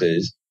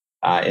passes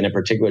in a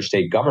particular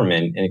state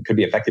government, and it could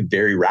be affected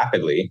very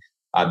rapidly,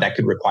 that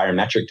could require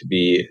Metrc to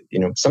be,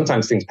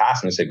 sometimes things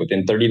pass in the state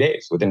within 30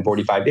 days, within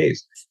 45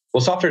 days.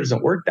 Well, software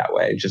doesn't work that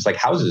way. Just like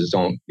houses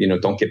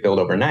don't get built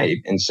overnight.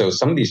 And so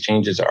some of these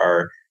changes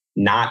are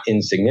not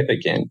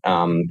insignificant.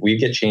 We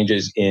get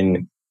changes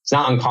it's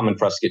not uncommon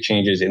for us to get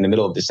changes in the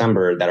middle of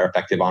December that are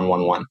effective on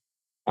 1/1.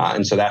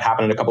 And so that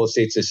happened in a couple of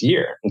states this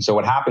year. And so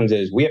what happens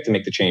is we have to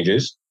make the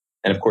changes.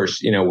 And of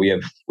course, we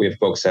have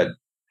folks that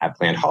have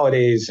planned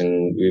holidays,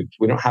 and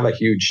we don't have a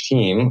huge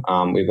team.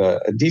 We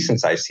have a decent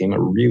sized team, a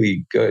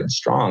really good,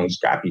 strong,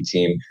 scrappy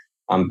team.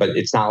 But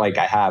it's not like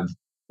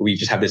we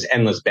just have this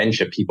endless bench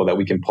of people that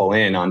we can pull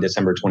in on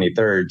December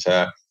 23rd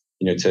to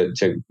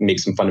make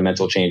some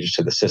fundamental changes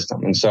to the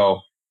system. And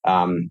so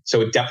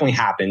it definitely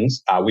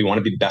happens. We want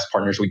to be the best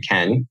partners we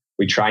can.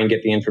 We try and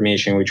get the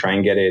information. We try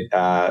and get it.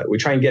 We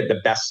try and get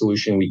the best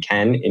solution we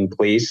can in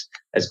place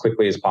as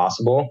quickly as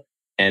possible.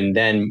 And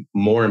then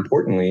more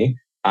importantly,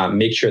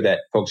 make sure that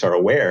folks are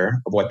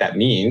aware of what that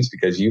means,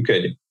 because you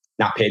could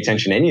not pay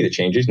attention to any of the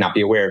changes, not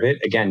be aware of it.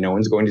 Again, no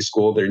one's going to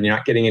school. You're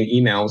not getting an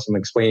email, someone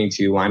explaining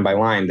to you line by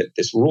line that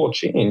this rule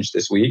changed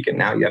this week, and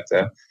now you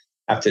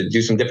have to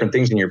do some different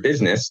things in your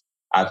business.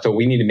 So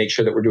we need to make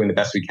sure that we're doing the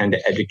best we can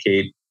to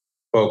educate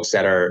folks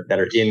that are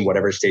in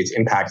whatever state's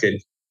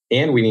impacted.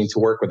 And we need to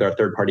work with our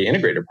third-party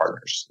integrator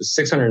partners. The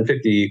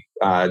 650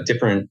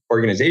 different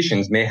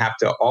organizations may have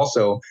to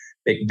also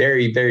make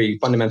very, very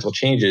fundamental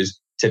changes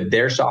to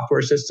their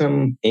software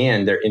system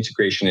and their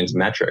integration into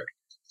Metrc.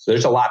 So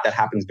there's a lot that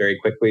happens very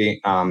quickly.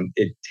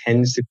 It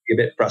tends to be a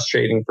bit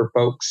frustrating for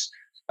folks.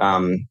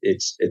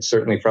 It's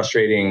certainly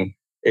frustrating.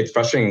 It's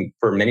frustrating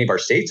for many of our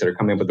states that are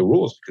coming up with the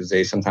rules, because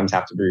they sometimes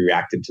have to be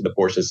reactive to the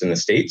forces in the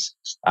states.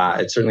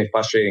 It's certainly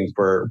frustrating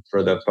for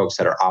the folks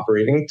that are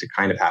operating to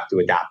kind of have to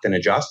adapt and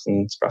adjust.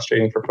 And it's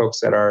frustrating for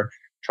folks that are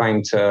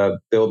trying to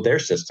build their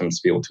systems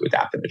to be able to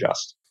adapt and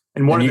adjust.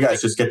 And you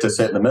guys just get to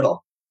sit in the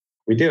middle.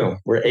 We do.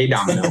 We're a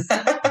domino.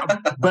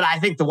 But I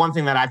think the one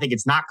thing that I think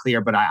it's not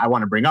clear, but I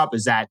want to bring up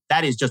is that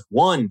is just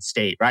one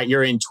state, right?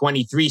 You're in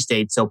 23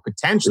 states. So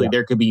potentially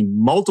there could be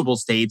multiple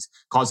states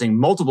causing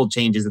multiple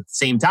changes at the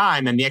same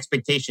time. And the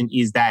expectation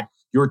is that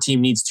your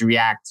team needs to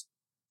react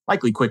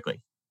likely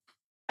quickly.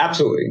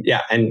 Absolutely.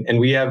 Yeah. And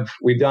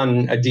we've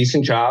done a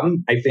decent job,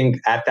 I think,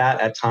 at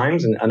that at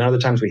times, and other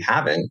times we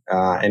haven't.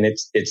 And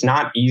it's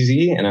not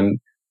easy. And I'm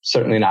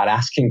certainly not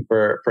asking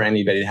for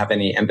anybody to have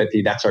any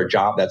empathy. That's our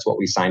job. That's what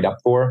we signed up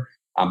for.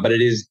 But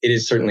it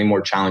is certainly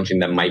more challenging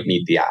than might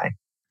meet the eye.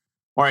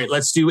 All right,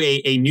 let's do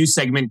a new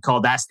segment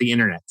called Ask the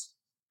Internet.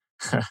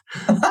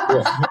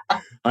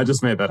 I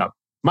just made that up.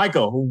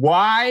 Michael,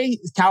 why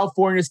is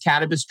California's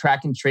cannabis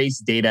track and trace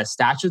data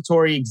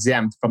statutory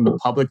exempt from the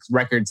Public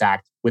Records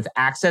Act with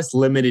access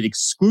limited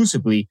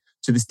exclusively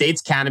to the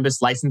state's cannabis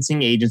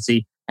licensing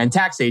agency and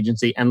tax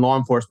agency and law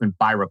enforcement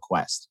by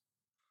request?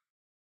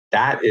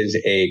 That is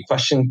a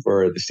question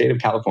for the state of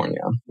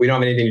California. We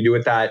don't have anything to do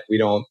with that. We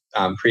don't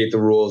create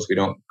the rules. We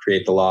don't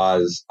create the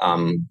laws.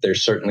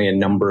 There's certainly a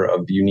number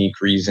of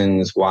unique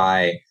reasons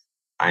why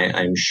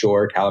I'm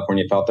sure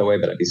California felt that way,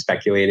 but I'd be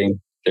speculating.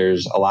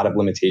 There's a lot of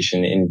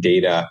limitation in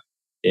data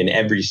in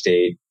every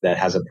state that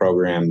has a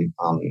program,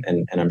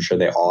 and I'm sure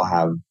they all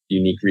have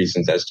unique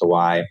reasons as to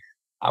why.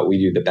 We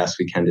do the best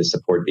we can to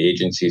support the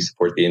agency,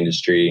 support the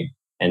industry,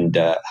 and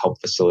help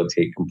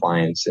facilitate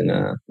compliance in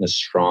a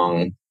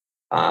strong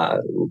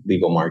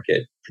legal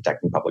market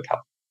protecting public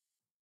health.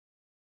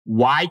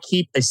 Why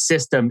keep a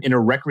system in a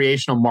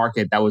recreational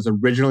market that was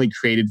originally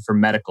created for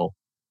medical?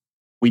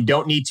 We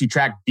don't need to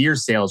track beer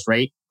sales,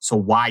 right? So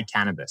why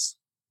cannabis?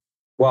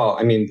 Well,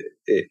 I mean,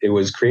 it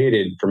was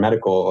created for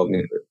medical. I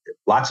mean,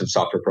 lots of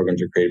software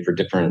programs are created for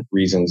different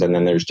reasons, and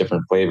then there's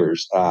different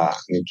flavors. I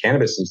mean,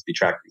 cannabis needs to be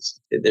tracked.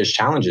 There's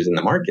challenges in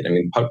the market. I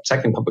mean,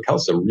 protecting public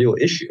health is a real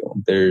issue.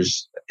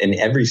 There's in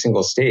every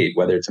single state,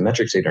 whether it's a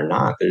Metrc state or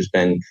not, there's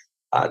been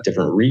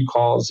different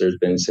recalls. There's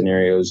been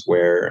scenarios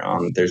where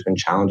there's been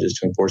challenges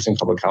to enforcing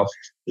public health.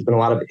 There's been a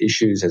lot of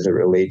issues as it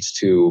relates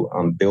to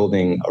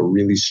building a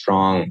really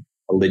strong,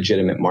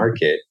 legitimate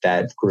market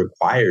that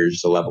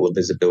requires the level of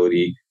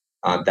visibility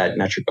that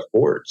Metrc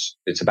affords.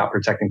 It's about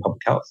protecting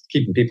public health,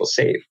 keeping people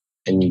safe.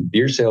 And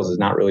beer sales is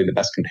not really the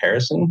best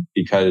comparison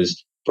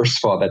because,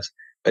 first of all,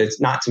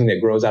 it's not something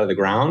that grows out of the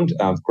ground.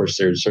 Of course,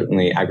 there's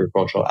certainly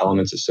agricultural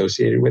elements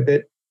associated with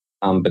it.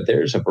 But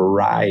there's a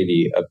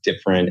variety of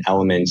different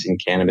elements in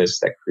cannabis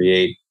that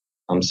create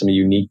some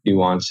unique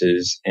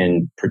nuances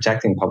in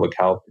protecting public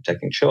health,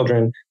 protecting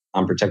children,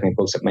 protecting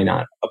folks that might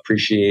not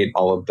appreciate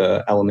all of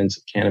the elements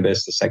of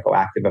cannabis, the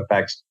psychoactive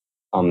effects.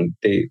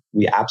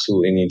 We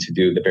absolutely need to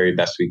do the very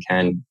best we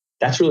can.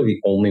 That's really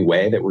the only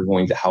way that we're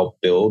going to help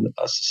build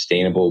a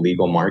sustainable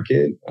legal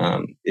market,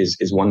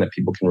 is one that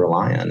people can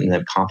rely on and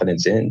have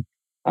confidence in.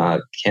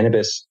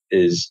 Cannabis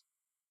is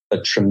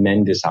a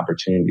tremendous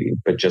opportunity,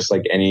 but just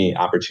like any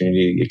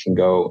opportunity, it can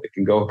go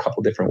a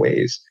couple different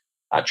ways.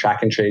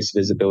 Track and trace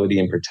visibility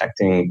and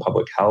protecting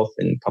public health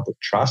and public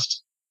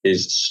trust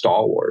is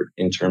stalwart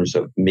in terms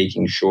of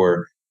making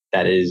sure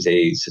that is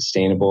a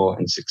sustainable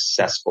and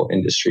successful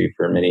industry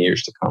for many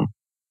years to come.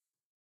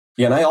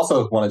 Yeah, and I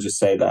also want to just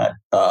say that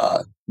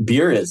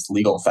beer is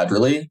legal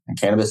federally and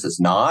cannabis is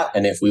not.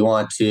 And if we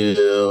want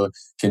to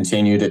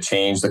continue to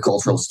change the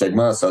cultural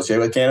stigma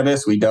associated with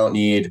cannabis, we don't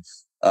need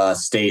a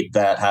state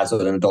that has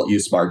an adult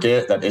use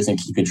market that isn't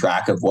keeping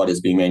track of what is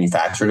being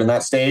manufactured in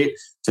that state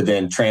to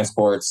then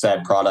transport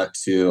said product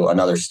to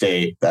another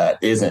state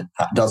that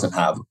doesn't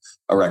have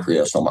a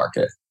recreational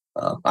market.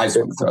 I just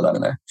want to throw that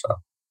in there. So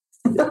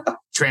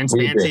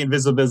transparency and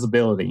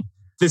visibility.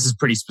 This is a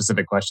pretty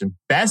specific question.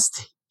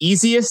 Best,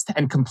 easiest,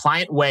 and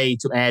compliant way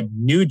to add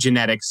new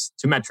genetics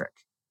to Metrc?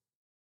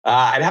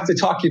 I'd have to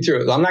talk you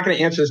through it. I'm not going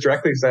to answer this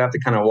directly because I have to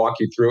kind of walk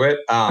you through it.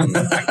 I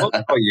will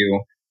tell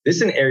you, this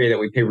is an area that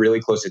we pay really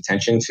close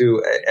attention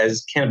to.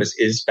 As cannabis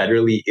is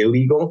federally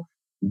illegal,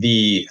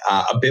 the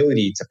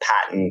ability to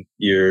patent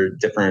your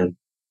different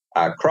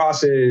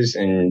crosses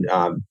and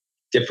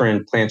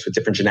different plants with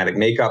different genetic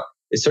makeup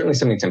is certainly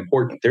something that's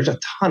important. There's a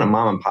ton of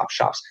mom and pop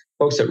shops,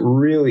 folks that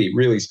really,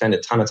 really spend a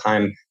ton of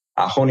time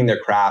honing their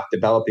craft,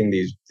 developing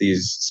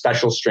these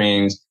special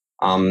strains,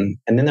 and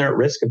then they're at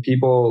risk of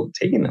people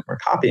taking them or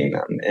copying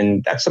them.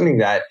 And that's something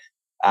that,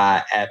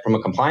 from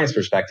a compliance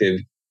perspective,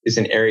 is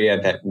an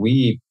area that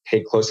we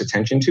pay close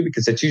attention to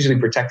because it's usually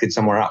protected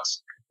somewhere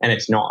else, and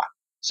it's not.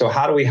 So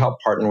how do we help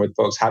partner with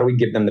folks? How do we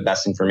give them the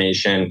best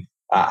information?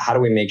 How do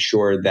we make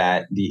sure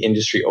that the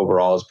industry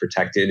overall is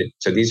protected?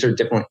 So these are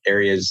different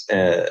areas.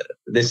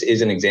 This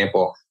is an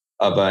example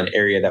of an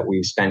area that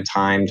we've spent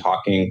time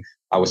talking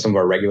with some of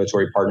our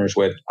regulatory partners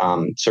with.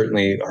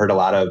 Certainly heard a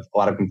lot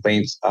of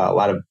complaints, a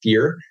lot of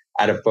fear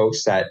out of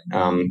folks that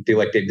feel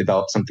like they've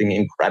developed something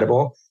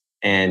incredible.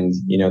 And,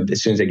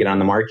 as soon as they get on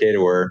the market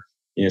or,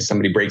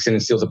 somebody breaks in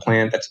and steals a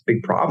plant, that's a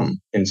big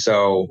problem. And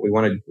so we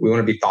want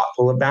to be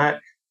thoughtful of that.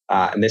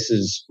 And this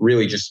is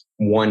really just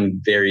one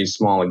very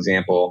small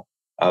example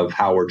of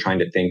how we're trying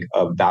to think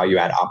of value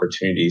add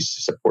opportunities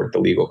to support the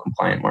legal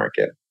compliant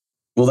market.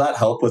 Will that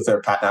help with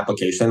their patent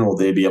application? Will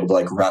they be able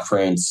to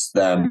reference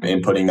them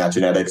inputting that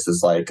genetics as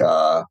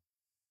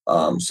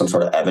some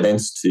sort of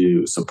evidence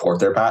to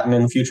support their patent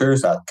in the future?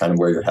 Is that kind of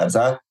where your head's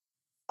at?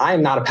 I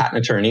am not a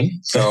patent attorney,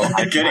 so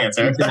good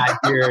answer. I cannot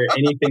hear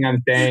anything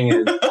I'm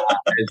saying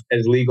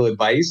as legal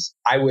advice.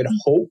 I would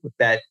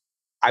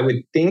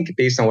think,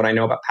 based on what I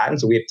know about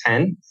patents, so we have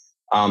 10,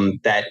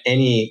 that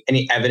any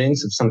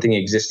evidence of something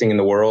existing in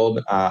the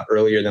world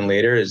earlier than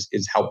later is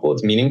helpful.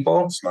 It's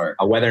meaningful. Smart.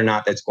 Whether or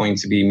not that's going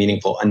to be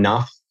meaningful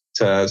enough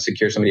to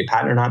secure somebody a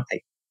patent or not, I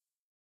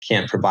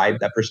can't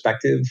provide that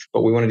perspective.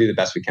 But we want to do the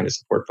best we can to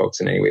support folks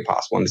in any way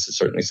possible. And this is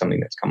certainly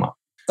something that's come up.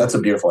 That's a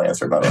beautiful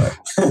answer, by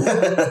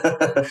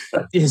the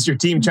way. Is your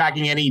team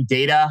tracking any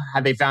data?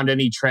 Have they found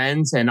any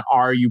trends? And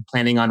are you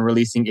planning on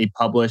releasing a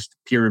published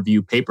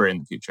peer-reviewed paper in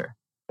the future?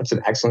 That's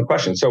an excellent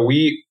question. So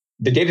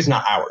the data is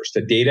not ours.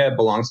 The data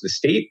belongs to the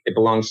state. It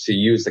belongs to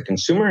you as the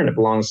consumer, and it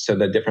belongs to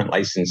the different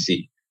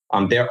licensee.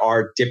 There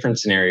are different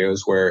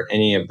scenarios where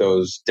any of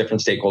those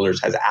different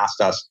stakeholders has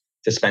asked us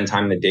to spend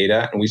time in the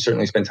data. And we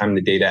certainly spend time in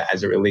the data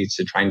as it relates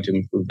to trying to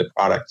improve the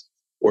product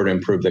or to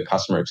improve the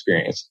customer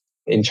experience.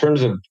 In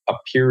terms of a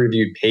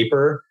peer-reviewed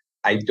paper,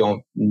 I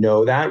don't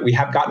know that. We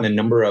have gotten a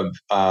number of,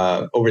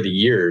 over the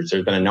years,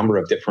 there's been a number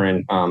of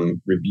different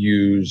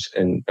reviews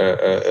and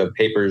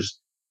papers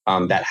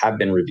that have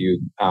been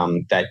reviewed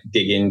that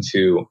dig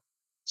into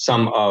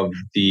some of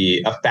the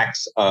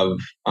effects of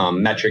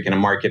Metrc in a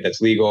market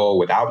that's legal,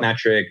 without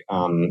Metrc,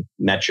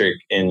 Metrc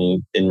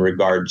in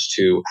regards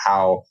to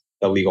how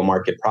the legal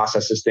market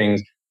processes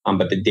things.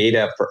 But the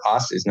data for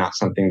us is not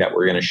something that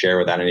we're going to share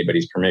without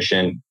anybody's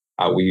permission.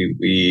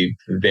 We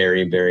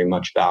very, very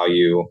much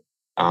value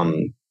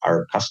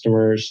our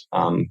customers,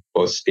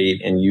 both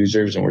state and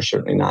users, and we're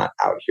certainly not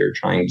out here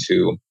trying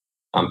to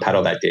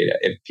peddle that data.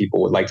 If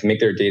people would like to make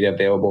their data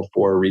available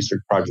for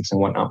research projects and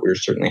whatnot, we're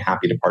certainly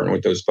happy to partner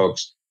with those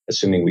folks,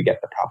 assuming we get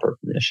the proper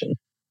permission.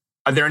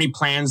 Are there any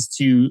plans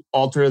to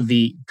alter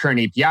the current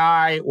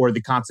API or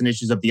the constant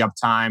issues of the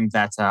uptime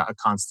that's a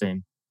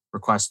constant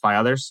request by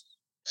others?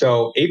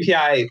 So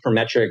API for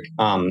Metrc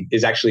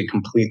is actually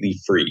completely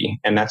free.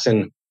 And that's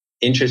an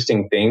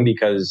interesting thing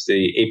because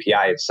the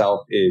API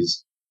itself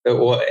is,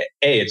 well,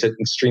 it's an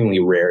extremely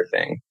rare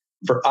thing.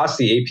 For us,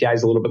 the API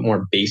is a little bit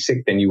more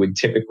basic than you would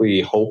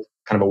typically hope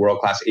kind of a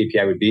world-class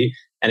API would be.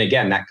 And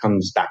again, that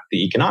comes back to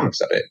the economics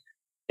of it.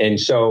 And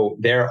so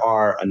there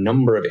are a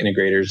number of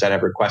integrators that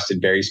have requested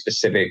very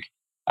specific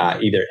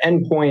either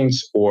endpoints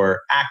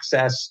or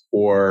access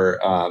or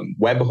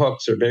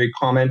webhooks are very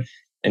common.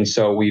 And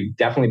so we've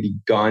definitely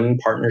begun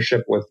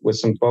partnership with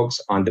some folks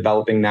on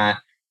developing that.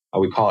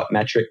 We call it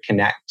Metrc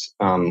Connect.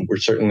 We're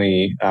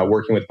certainly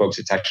working with folks.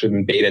 It's actually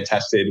been beta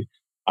tested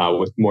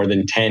with more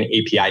than 10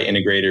 API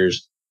integrators.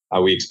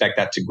 We expect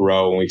that to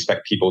grow, and we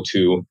expect people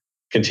to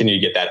continue to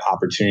get that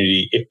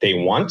opportunity if they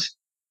want.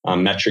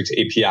 Metrc's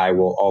API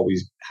will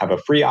always have a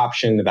free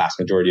option. The vast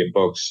majority of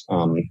folks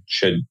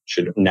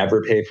should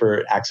never pay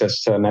for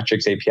access to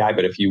Metrc's API.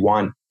 But if you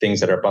want things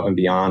that are above and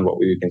beyond what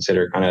we would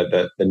consider kind of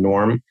the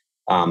norm,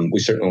 we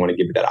certainly want to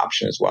give you that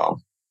option as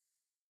well.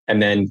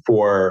 And then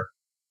for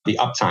the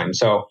uptime.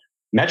 So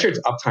Metrc's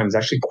uptime is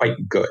actually quite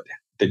good.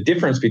 The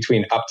difference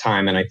between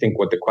uptime and I think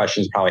what the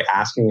question is probably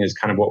asking is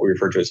kind of what we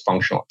refer to as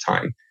functional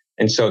uptime.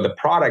 And so the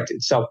product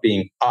itself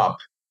being up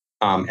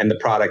and the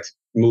product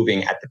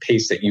moving at the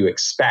pace that you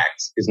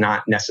expect is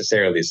not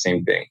necessarily the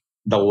same thing.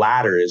 The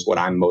latter is what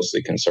I'm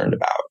mostly concerned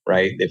about,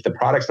 right? If the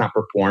product's not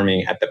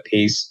performing at the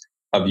pace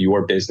of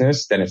your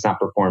business, then it's not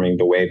performing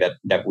the way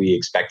that we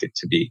expect it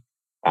to be.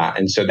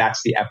 And so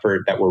that's the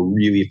effort that we're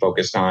really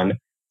focused on.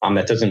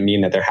 That doesn't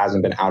mean that there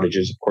hasn't been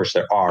outages. Of course,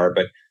 there are.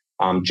 But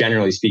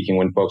generally speaking,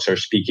 when folks are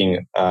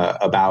speaking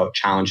about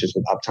challenges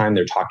with uptime,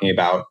 they're talking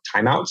about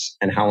timeouts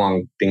and how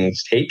long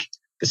things take.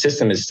 The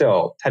system is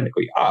still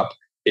technically up.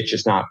 It's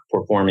just not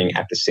performing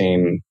at the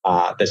same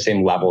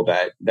level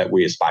that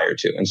we aspire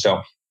to. And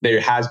so there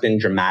has been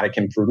dramatic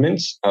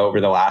improvements over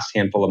the last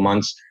handful of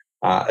months,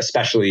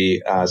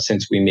 especially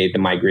since we made the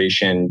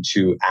migration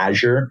to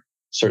Azure.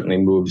 Certainly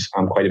moves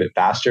quite a bit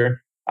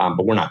faster,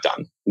 but we're not done.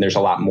 And there's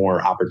a lot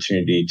more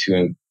opportunity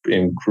to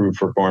improve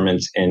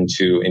performance and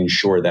to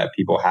ensure that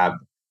people have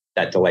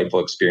that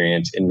delightful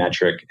experience in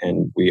Metrc.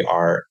 And we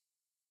are,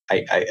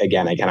 I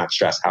cannot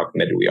stress how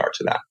committed we are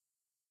to that.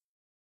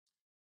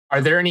 Are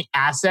there any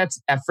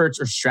assets,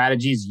 efforts, or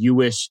strategies you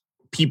wish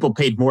people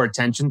paid more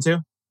attention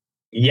to?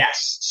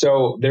 Yes.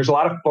 So there's a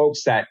lot of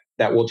folks that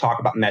will talk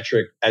about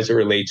Metrc as it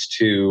relates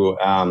to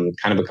kind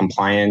of a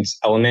compliance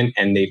element,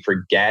 and they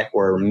forget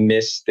or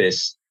miss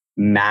this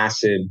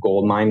massive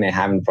goldmine they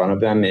have in front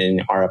of them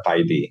in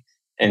RFID.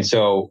 And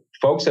so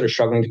folks that are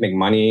struggling to make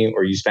money,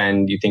 or you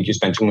think you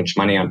spend too much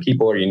money on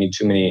people, or you need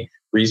too many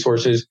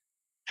resources,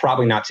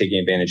 probably not taking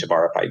advantage of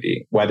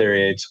RFID, whether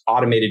it's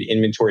automated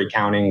inventory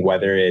counting,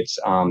 whether it's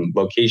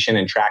location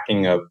and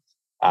tracking of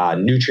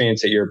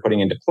nutrients that you're putting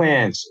into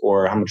plants,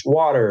 or how much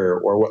water,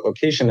 or what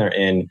location they're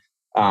in,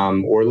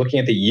 or looking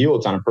at the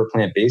yields on a per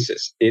plant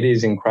basis. It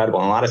is incredible.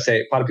 And a lot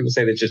of people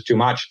say that's just too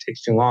much. It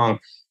takes too long.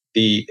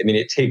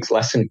 It takes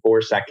less than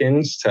 4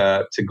 seconds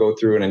to go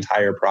through an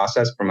entire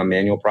process from a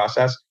manual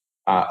process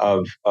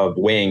of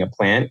weighing a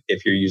plant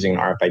if you're using an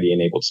RFID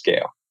enabled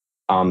scale.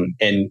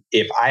 And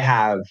if I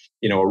have,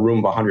 a room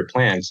of 100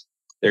 plants,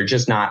 they're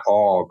just not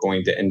all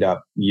going to end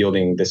up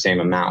yielding the same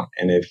amount.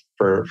 And if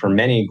for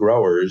many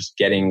growers,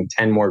 getting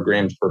 10 more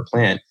grams per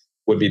plant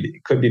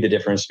could be the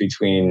difference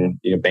between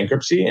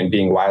bankruptcy and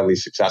being wildly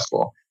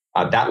successful.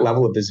 That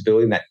level of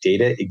visibility and that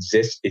data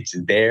exists. It's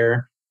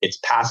there. It's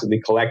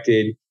passively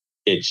collected.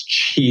 It's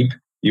cheap.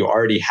 You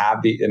already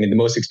have the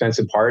most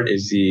expensive part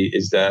is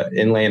the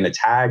inlay and the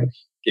tag.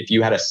 If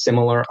you had a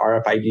similar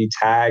RFID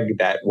tag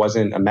that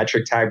wasn't a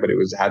Metrc tag, but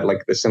had like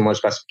the similar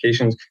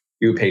specifications,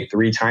 you would pay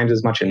 3 times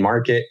as much in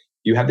market.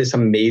 You have this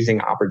amazing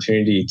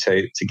opportunity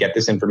to get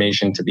this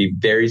information, to be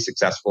very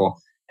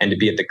successful, and to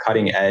be at the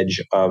cutting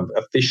edge of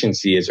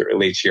efficiency as it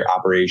relates to your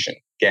operation.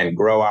 Again,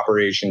 grow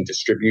operation,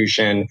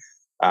 distribution,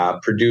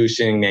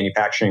 producing,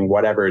 manufacturing,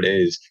 whatever it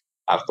is.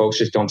 Folks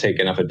just don't take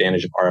enough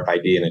advantage of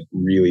RFID, and it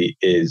really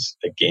is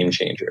a game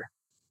changer.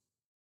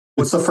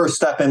 What's the first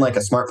step in like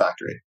a smart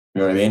factory?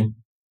 You know what I mean?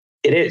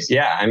 It is,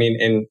 yeah. I mean,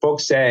 and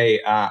folks say,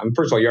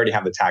 first of all, you already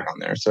have the tag on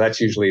there. So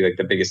that's usually like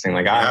the biggest thing.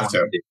 Like, I don't have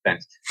the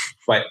expense.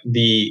 But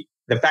the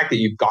fact that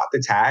you've got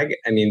the tag,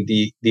 I mean,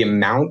 the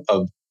amount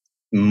of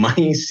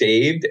money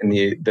saved and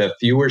the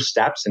fewer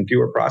steps and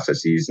fewer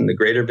processes and the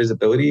greater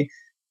visibility,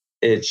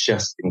 it's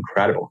just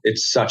incredible.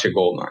 It's such a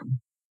gold mine.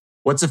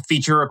 What's a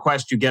feature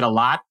request you get a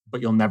lot,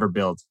 but you'll never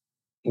build?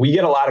 We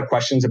get a lot of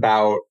questions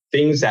about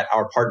things that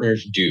our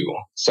partners do.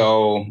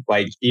 So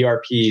like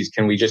ERPs,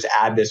 can we just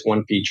add this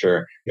one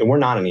feature? And we're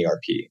not an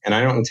ERP. And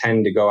I don't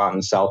intend to go out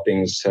and sell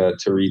things to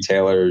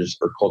retailers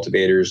or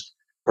cultivators.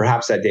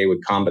 Perhaps that day would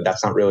come, but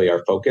that's not really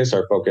our focus.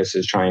 Our focus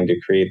is trying to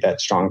create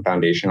that strong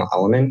foundational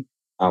element.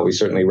 We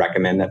certainly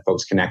recommend that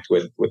folks connect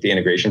with the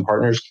integration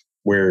partners.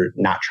 We're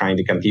not trying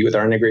to compete with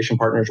our integration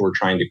partners. We're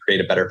trying to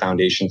create a better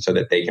foundation so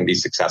that they can be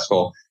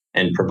successful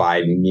and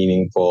provide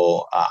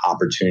meaningful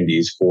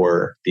opportunities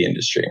for the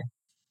industry.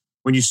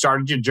 When you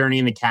started your journey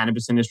in the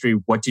cannabis industry,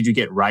 what did you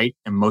get right?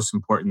 And most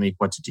importantly,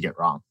 what did you get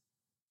wrong?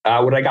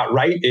 What I got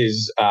right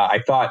is I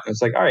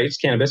was like, all right, it's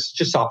cannabis. It's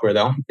just software,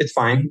 though. It's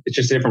fine. It's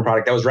just a different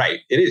product. That was right.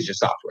 It is just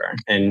software.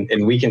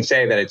 And we can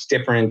say that it's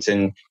different.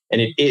 And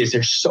it is.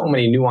 There's so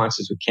many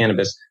nuances with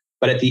cannabis.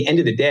 But at the end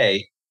of the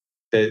day,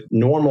 the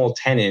normal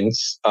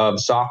tenets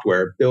of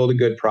software, build a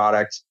good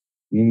product,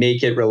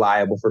 make it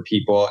reliable for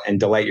people, and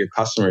delight your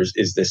customers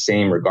is the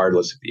same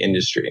regardless of the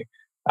industry.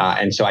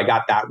 And so I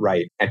got that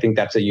right. I think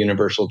that's a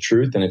universal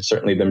truth, and it's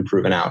certainly been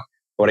proven out.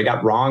 What I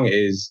got wrong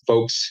is,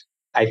 folks,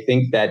 I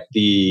think that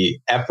the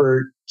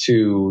effort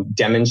to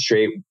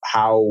demonstrate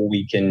how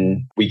we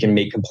can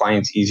make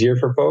compliance easier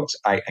for folks,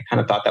 I kind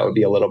of thought that would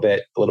be a little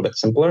bit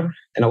simpler.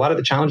 And a lot of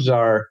the challenges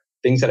are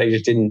things that I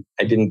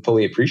didn't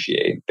fully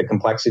appreciate. The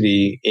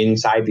complexity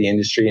inside the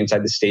industry,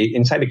 inside the state,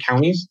 inside the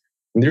counties.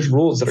 And there's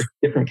rules that are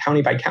different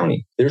county by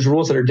county. There's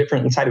rules that are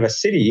different inside of a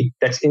city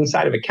that's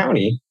inside of a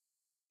county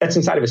that's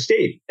inside of a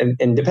state.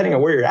 And depending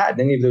on where you're at,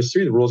 in any of those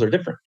three, the rules are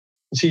different.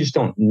 So you just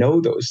don't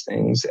know those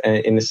things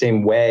in the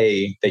same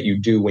way that you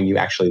do when you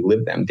actually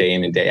live them day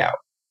in and day out.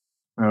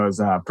 That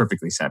was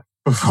perfectly said.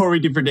 Before we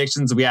do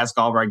predictions, we ask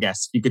all of our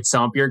guests, if you could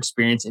sum up your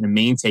experience in a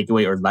main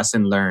takeaway or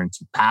lesson learned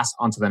to pass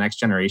on to the next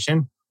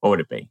generation, what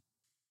would it be?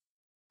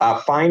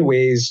 Find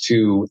ways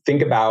to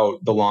think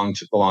about the long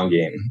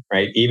game,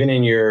 right? Even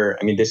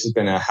in this has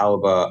been a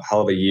hell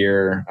of a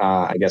year.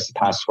 I guess the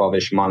past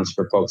 12-ish months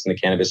for folks in the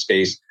cannabis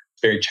space.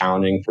 It's very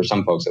challenging for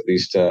some folks, at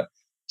least, to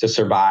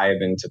survive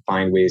and to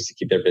find ways to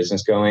keep their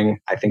business going.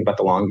 I think about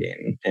the long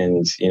game,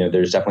 and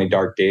there's definitely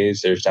dark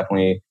days. There's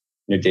definitely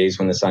days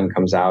when the sun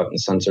comes out, and the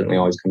sun certainly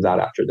always comes out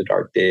after the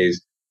dark days.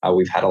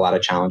 We've had a lot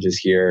of challenges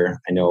here.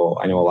 I know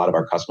a lot of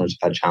our customers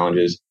have had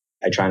challenges.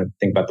 I try to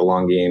think about the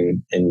long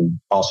game and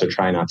also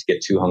try not to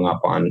get too hung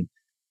up on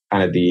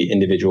kind of the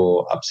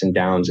individual ups and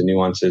downs and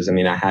nuances. I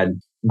mean, I had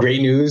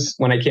great news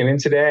when I came in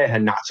today. I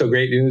had not so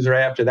great news right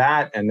after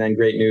that, and then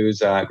great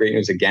news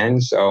again.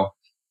 So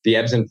the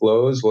ebbs and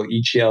flows will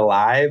eat you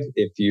alive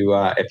if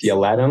you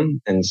let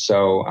them. And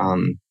so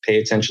pay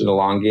attention to the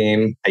long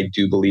game. I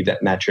do believe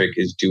that Metrc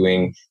is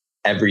doing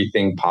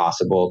everything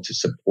possible to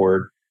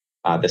support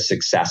the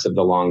success of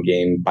the long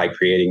game by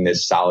creating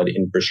this solid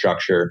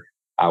infrastructure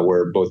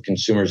where both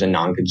consumers and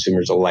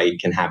non-consumers alike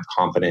can have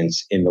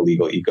confidence in the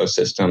legal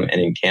ecosystem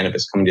and in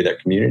cannabis coming to their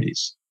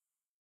communities.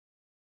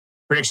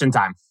 Prediction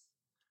time.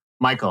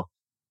 Michael,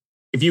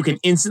 if you can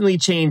instantly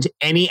change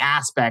any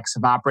aspects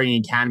of operating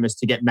in cannabis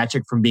to get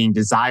Metrc from being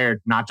desired,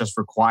 not just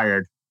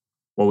required,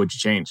 what would you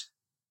change?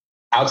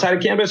 Outside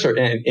of cannabis or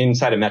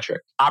inside of Metrc?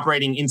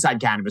 Operating inside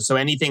cannabis. So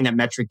anything that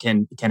Metrc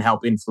can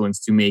help influence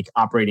to make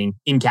operating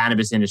in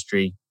cannabis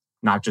industry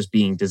not just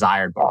being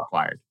desired but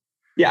required.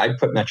 Yeah, I'd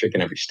put Metrc in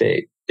every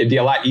state. It'd be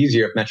a lot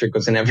easier if Metrc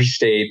was in every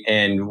state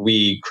and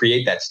we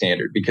create that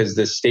standard, because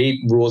the state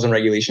rules and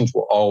regulations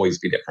will always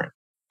be different.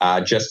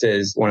 Just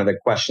as one of the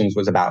questions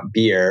was about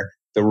beer,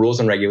 the rules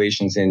and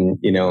regulations in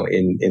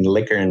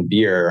liquor and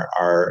beer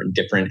are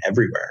different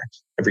everywhere,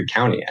 every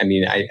county. I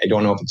mean, I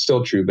don't know if it's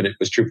still true, but it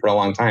was true for a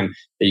long time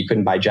that you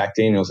couldn't buy Jack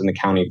Daniels in the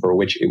county for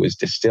which it was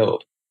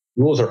distilled.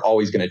 Rules are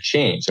always going to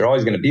change. They're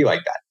always going to be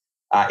like that.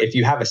 If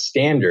you have a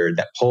standard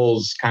that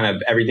pulls kind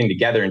of everything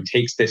together and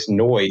takes this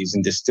noise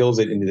and distills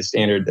it into the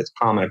standard that's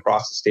common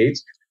across the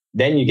states,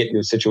 then you get to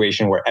a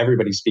situation where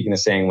everybody's speaking the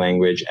same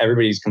language,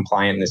 everybody's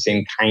compliant in the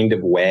same kind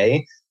of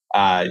way.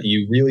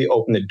 You really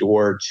open the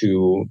door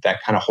to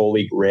that kind of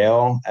holy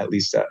grail, at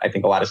least I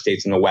think a lot of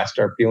states in the West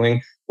are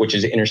feeling, which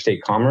is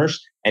interstate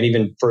commerce. And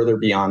even further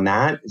beyond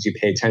that, as you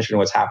pay attention to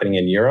what's happening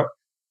in Europe,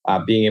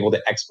 being able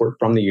to export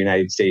from the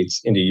United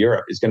States into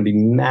Europe is going to be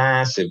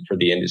massive for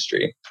the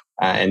industry.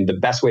 And the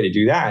best way to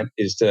do that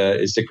is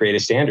to create a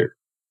standard.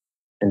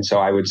 And so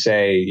I would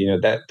say,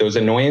 that those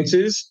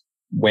annoyances,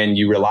 when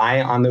you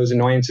rely on those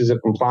annoyances of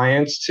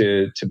compliance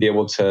to be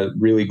able to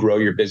really grow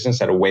your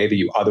business at a way that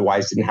you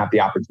otherwise didn't have the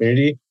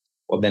opportunity,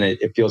 well, then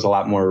it feels a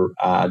lot more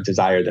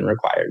desired than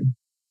required.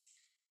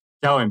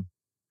 Dylan,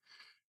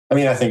 I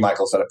mean, I think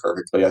Michael said it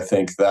perfectly. I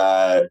think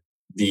that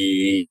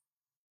the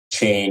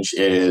change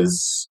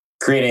is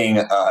creating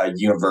a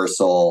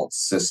universal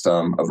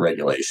system of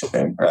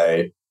regulation,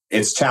 right?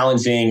 It's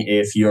challenging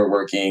if you're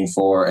working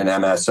for an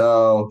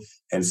MSO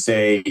and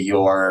say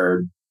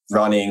you're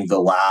running the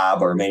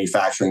lab or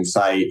manufacturing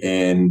site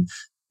in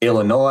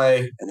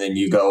Illinois, and then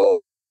you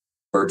go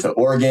over to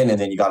Oregon, and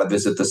then you got to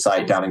visit the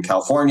site down in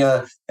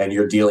California, and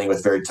you're dealing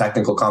with very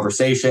technical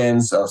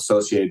conversations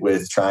associated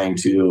with trying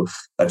to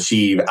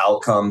achieve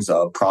outcomes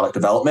of product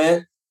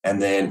development.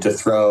 And then to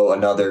throw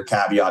another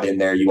caveat in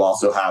there, you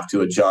also have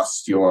to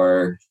adjust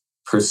your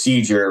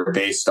procedure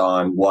based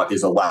on what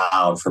is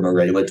allowed from a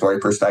regulatory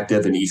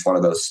perspective in each one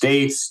of those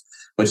states,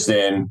 which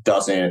then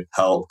doesn't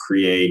help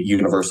create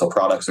universal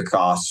products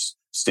across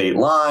state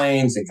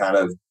lines and kind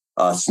of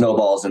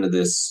snowballs into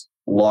this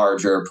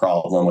larger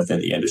problem within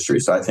the industry.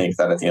 So I think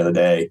that at the end of the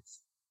day,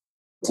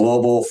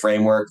 global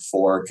framework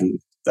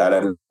that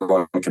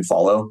everyone can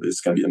follow is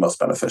going to be the most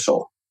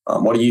beneficial.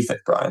 What do you think,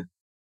 Brian?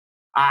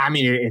 I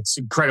mean, it's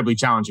incredibly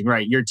challenging,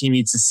 right? Your team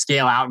needs to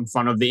scale out in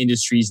front of the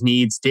industry's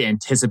needs to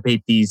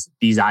anticipate these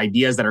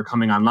ideas that are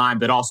coming online,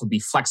 but also be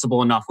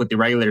flexible enough with the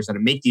regulators that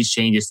make these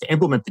changes to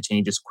implement the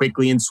changes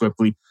quickly and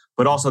swiftly,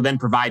 but also then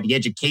provide the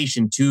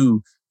education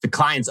to the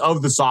clients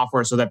of the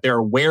software so that they're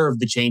aware of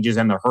the changes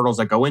and the hurdles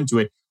that go into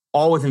it,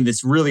 all within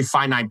this really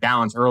finite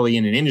balance early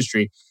in an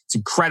industry. It's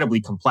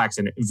incredibly complex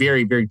and a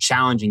very, very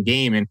challenging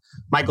game. And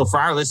Michael, for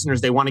our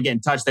listeners, they want to get in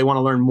touch. They want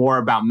to learn more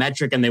about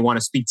Metrc and they want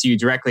to speak to you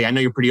directly. I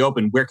know you're pretty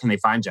open. Where can they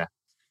find you?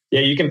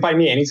 Yeah, you can find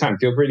me anytime.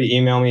 Feel free to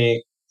email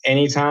me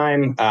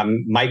anytime.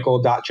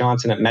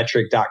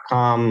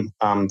 Michael.johnson@metrc.com.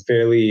 I'm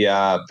fairly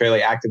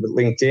active at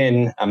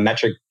LinkedIn.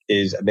 Metrc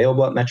is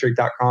available at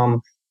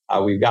metrc.com.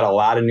 We've got a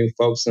lot of new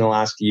folks in the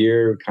last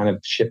year, kind of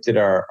shifted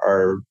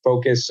our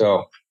focus.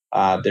 So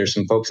there's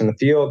some folks in the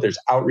field, there's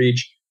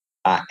outreach.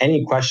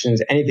 Any questions,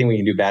 anything we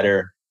can do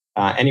better,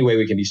 any way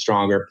we can be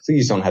stronger,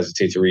 please don't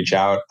hesitate to reach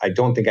out. I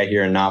don't think I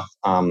hear enough.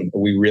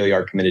 We really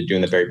are committed to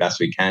doing the very best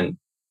we can.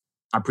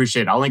 I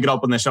appreciate it. I'll link it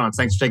up in the show notes.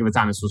 Thanks for taking the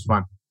time. This was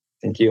fun.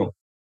 Thank you.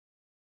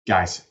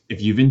 Guys,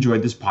 if you've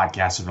enjoyed this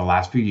podcast over the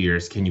last few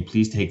years, can you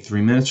please take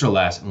 3 minutes or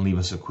less and leave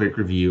us a quick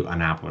review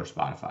on Apple or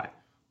Spotify?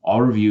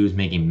 All reviews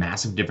make a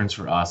massive difference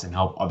for us and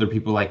help other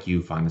people like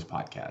you find this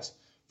podcast.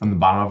 From the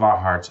bottom of our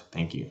hearts,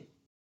 thank you.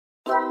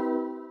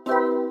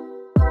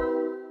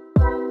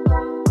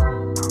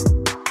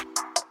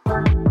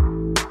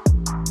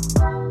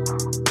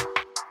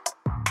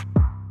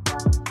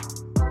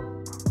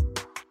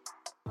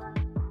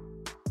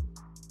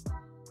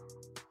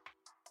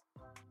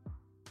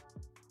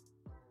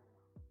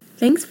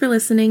 Thanks for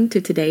listening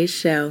to today's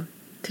show.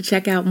 To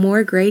check out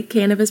more great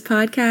cannabis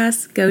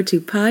podcasts, go to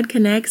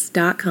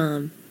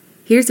podconnects.com.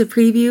 Here's a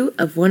preview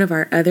of one of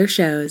our other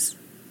shows.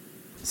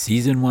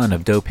 Season 1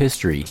 of Dope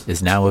History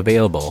is now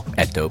available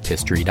at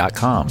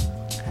dopehistory.com.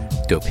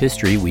 Dope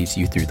History weaves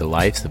you through the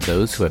lives of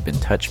those who have been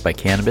touched by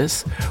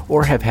cannabis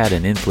or have had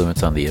an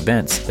influence on the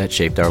events that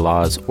shaped our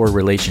laws or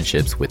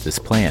relationships with this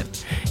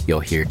plant. You'll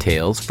hear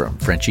tales from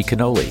Frenchie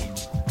Cannoli,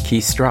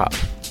 Keith Strop,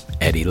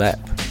 Eddie Lepp,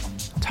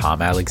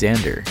 Tom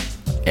Alexander,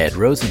 Ed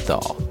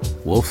Rosenthal,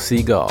 Wolf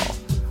Seagal,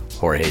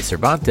 Jorge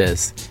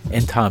Cervantes,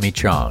 and Tommy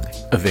Chong.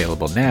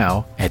 Available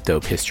now at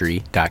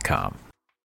dopehistory.com.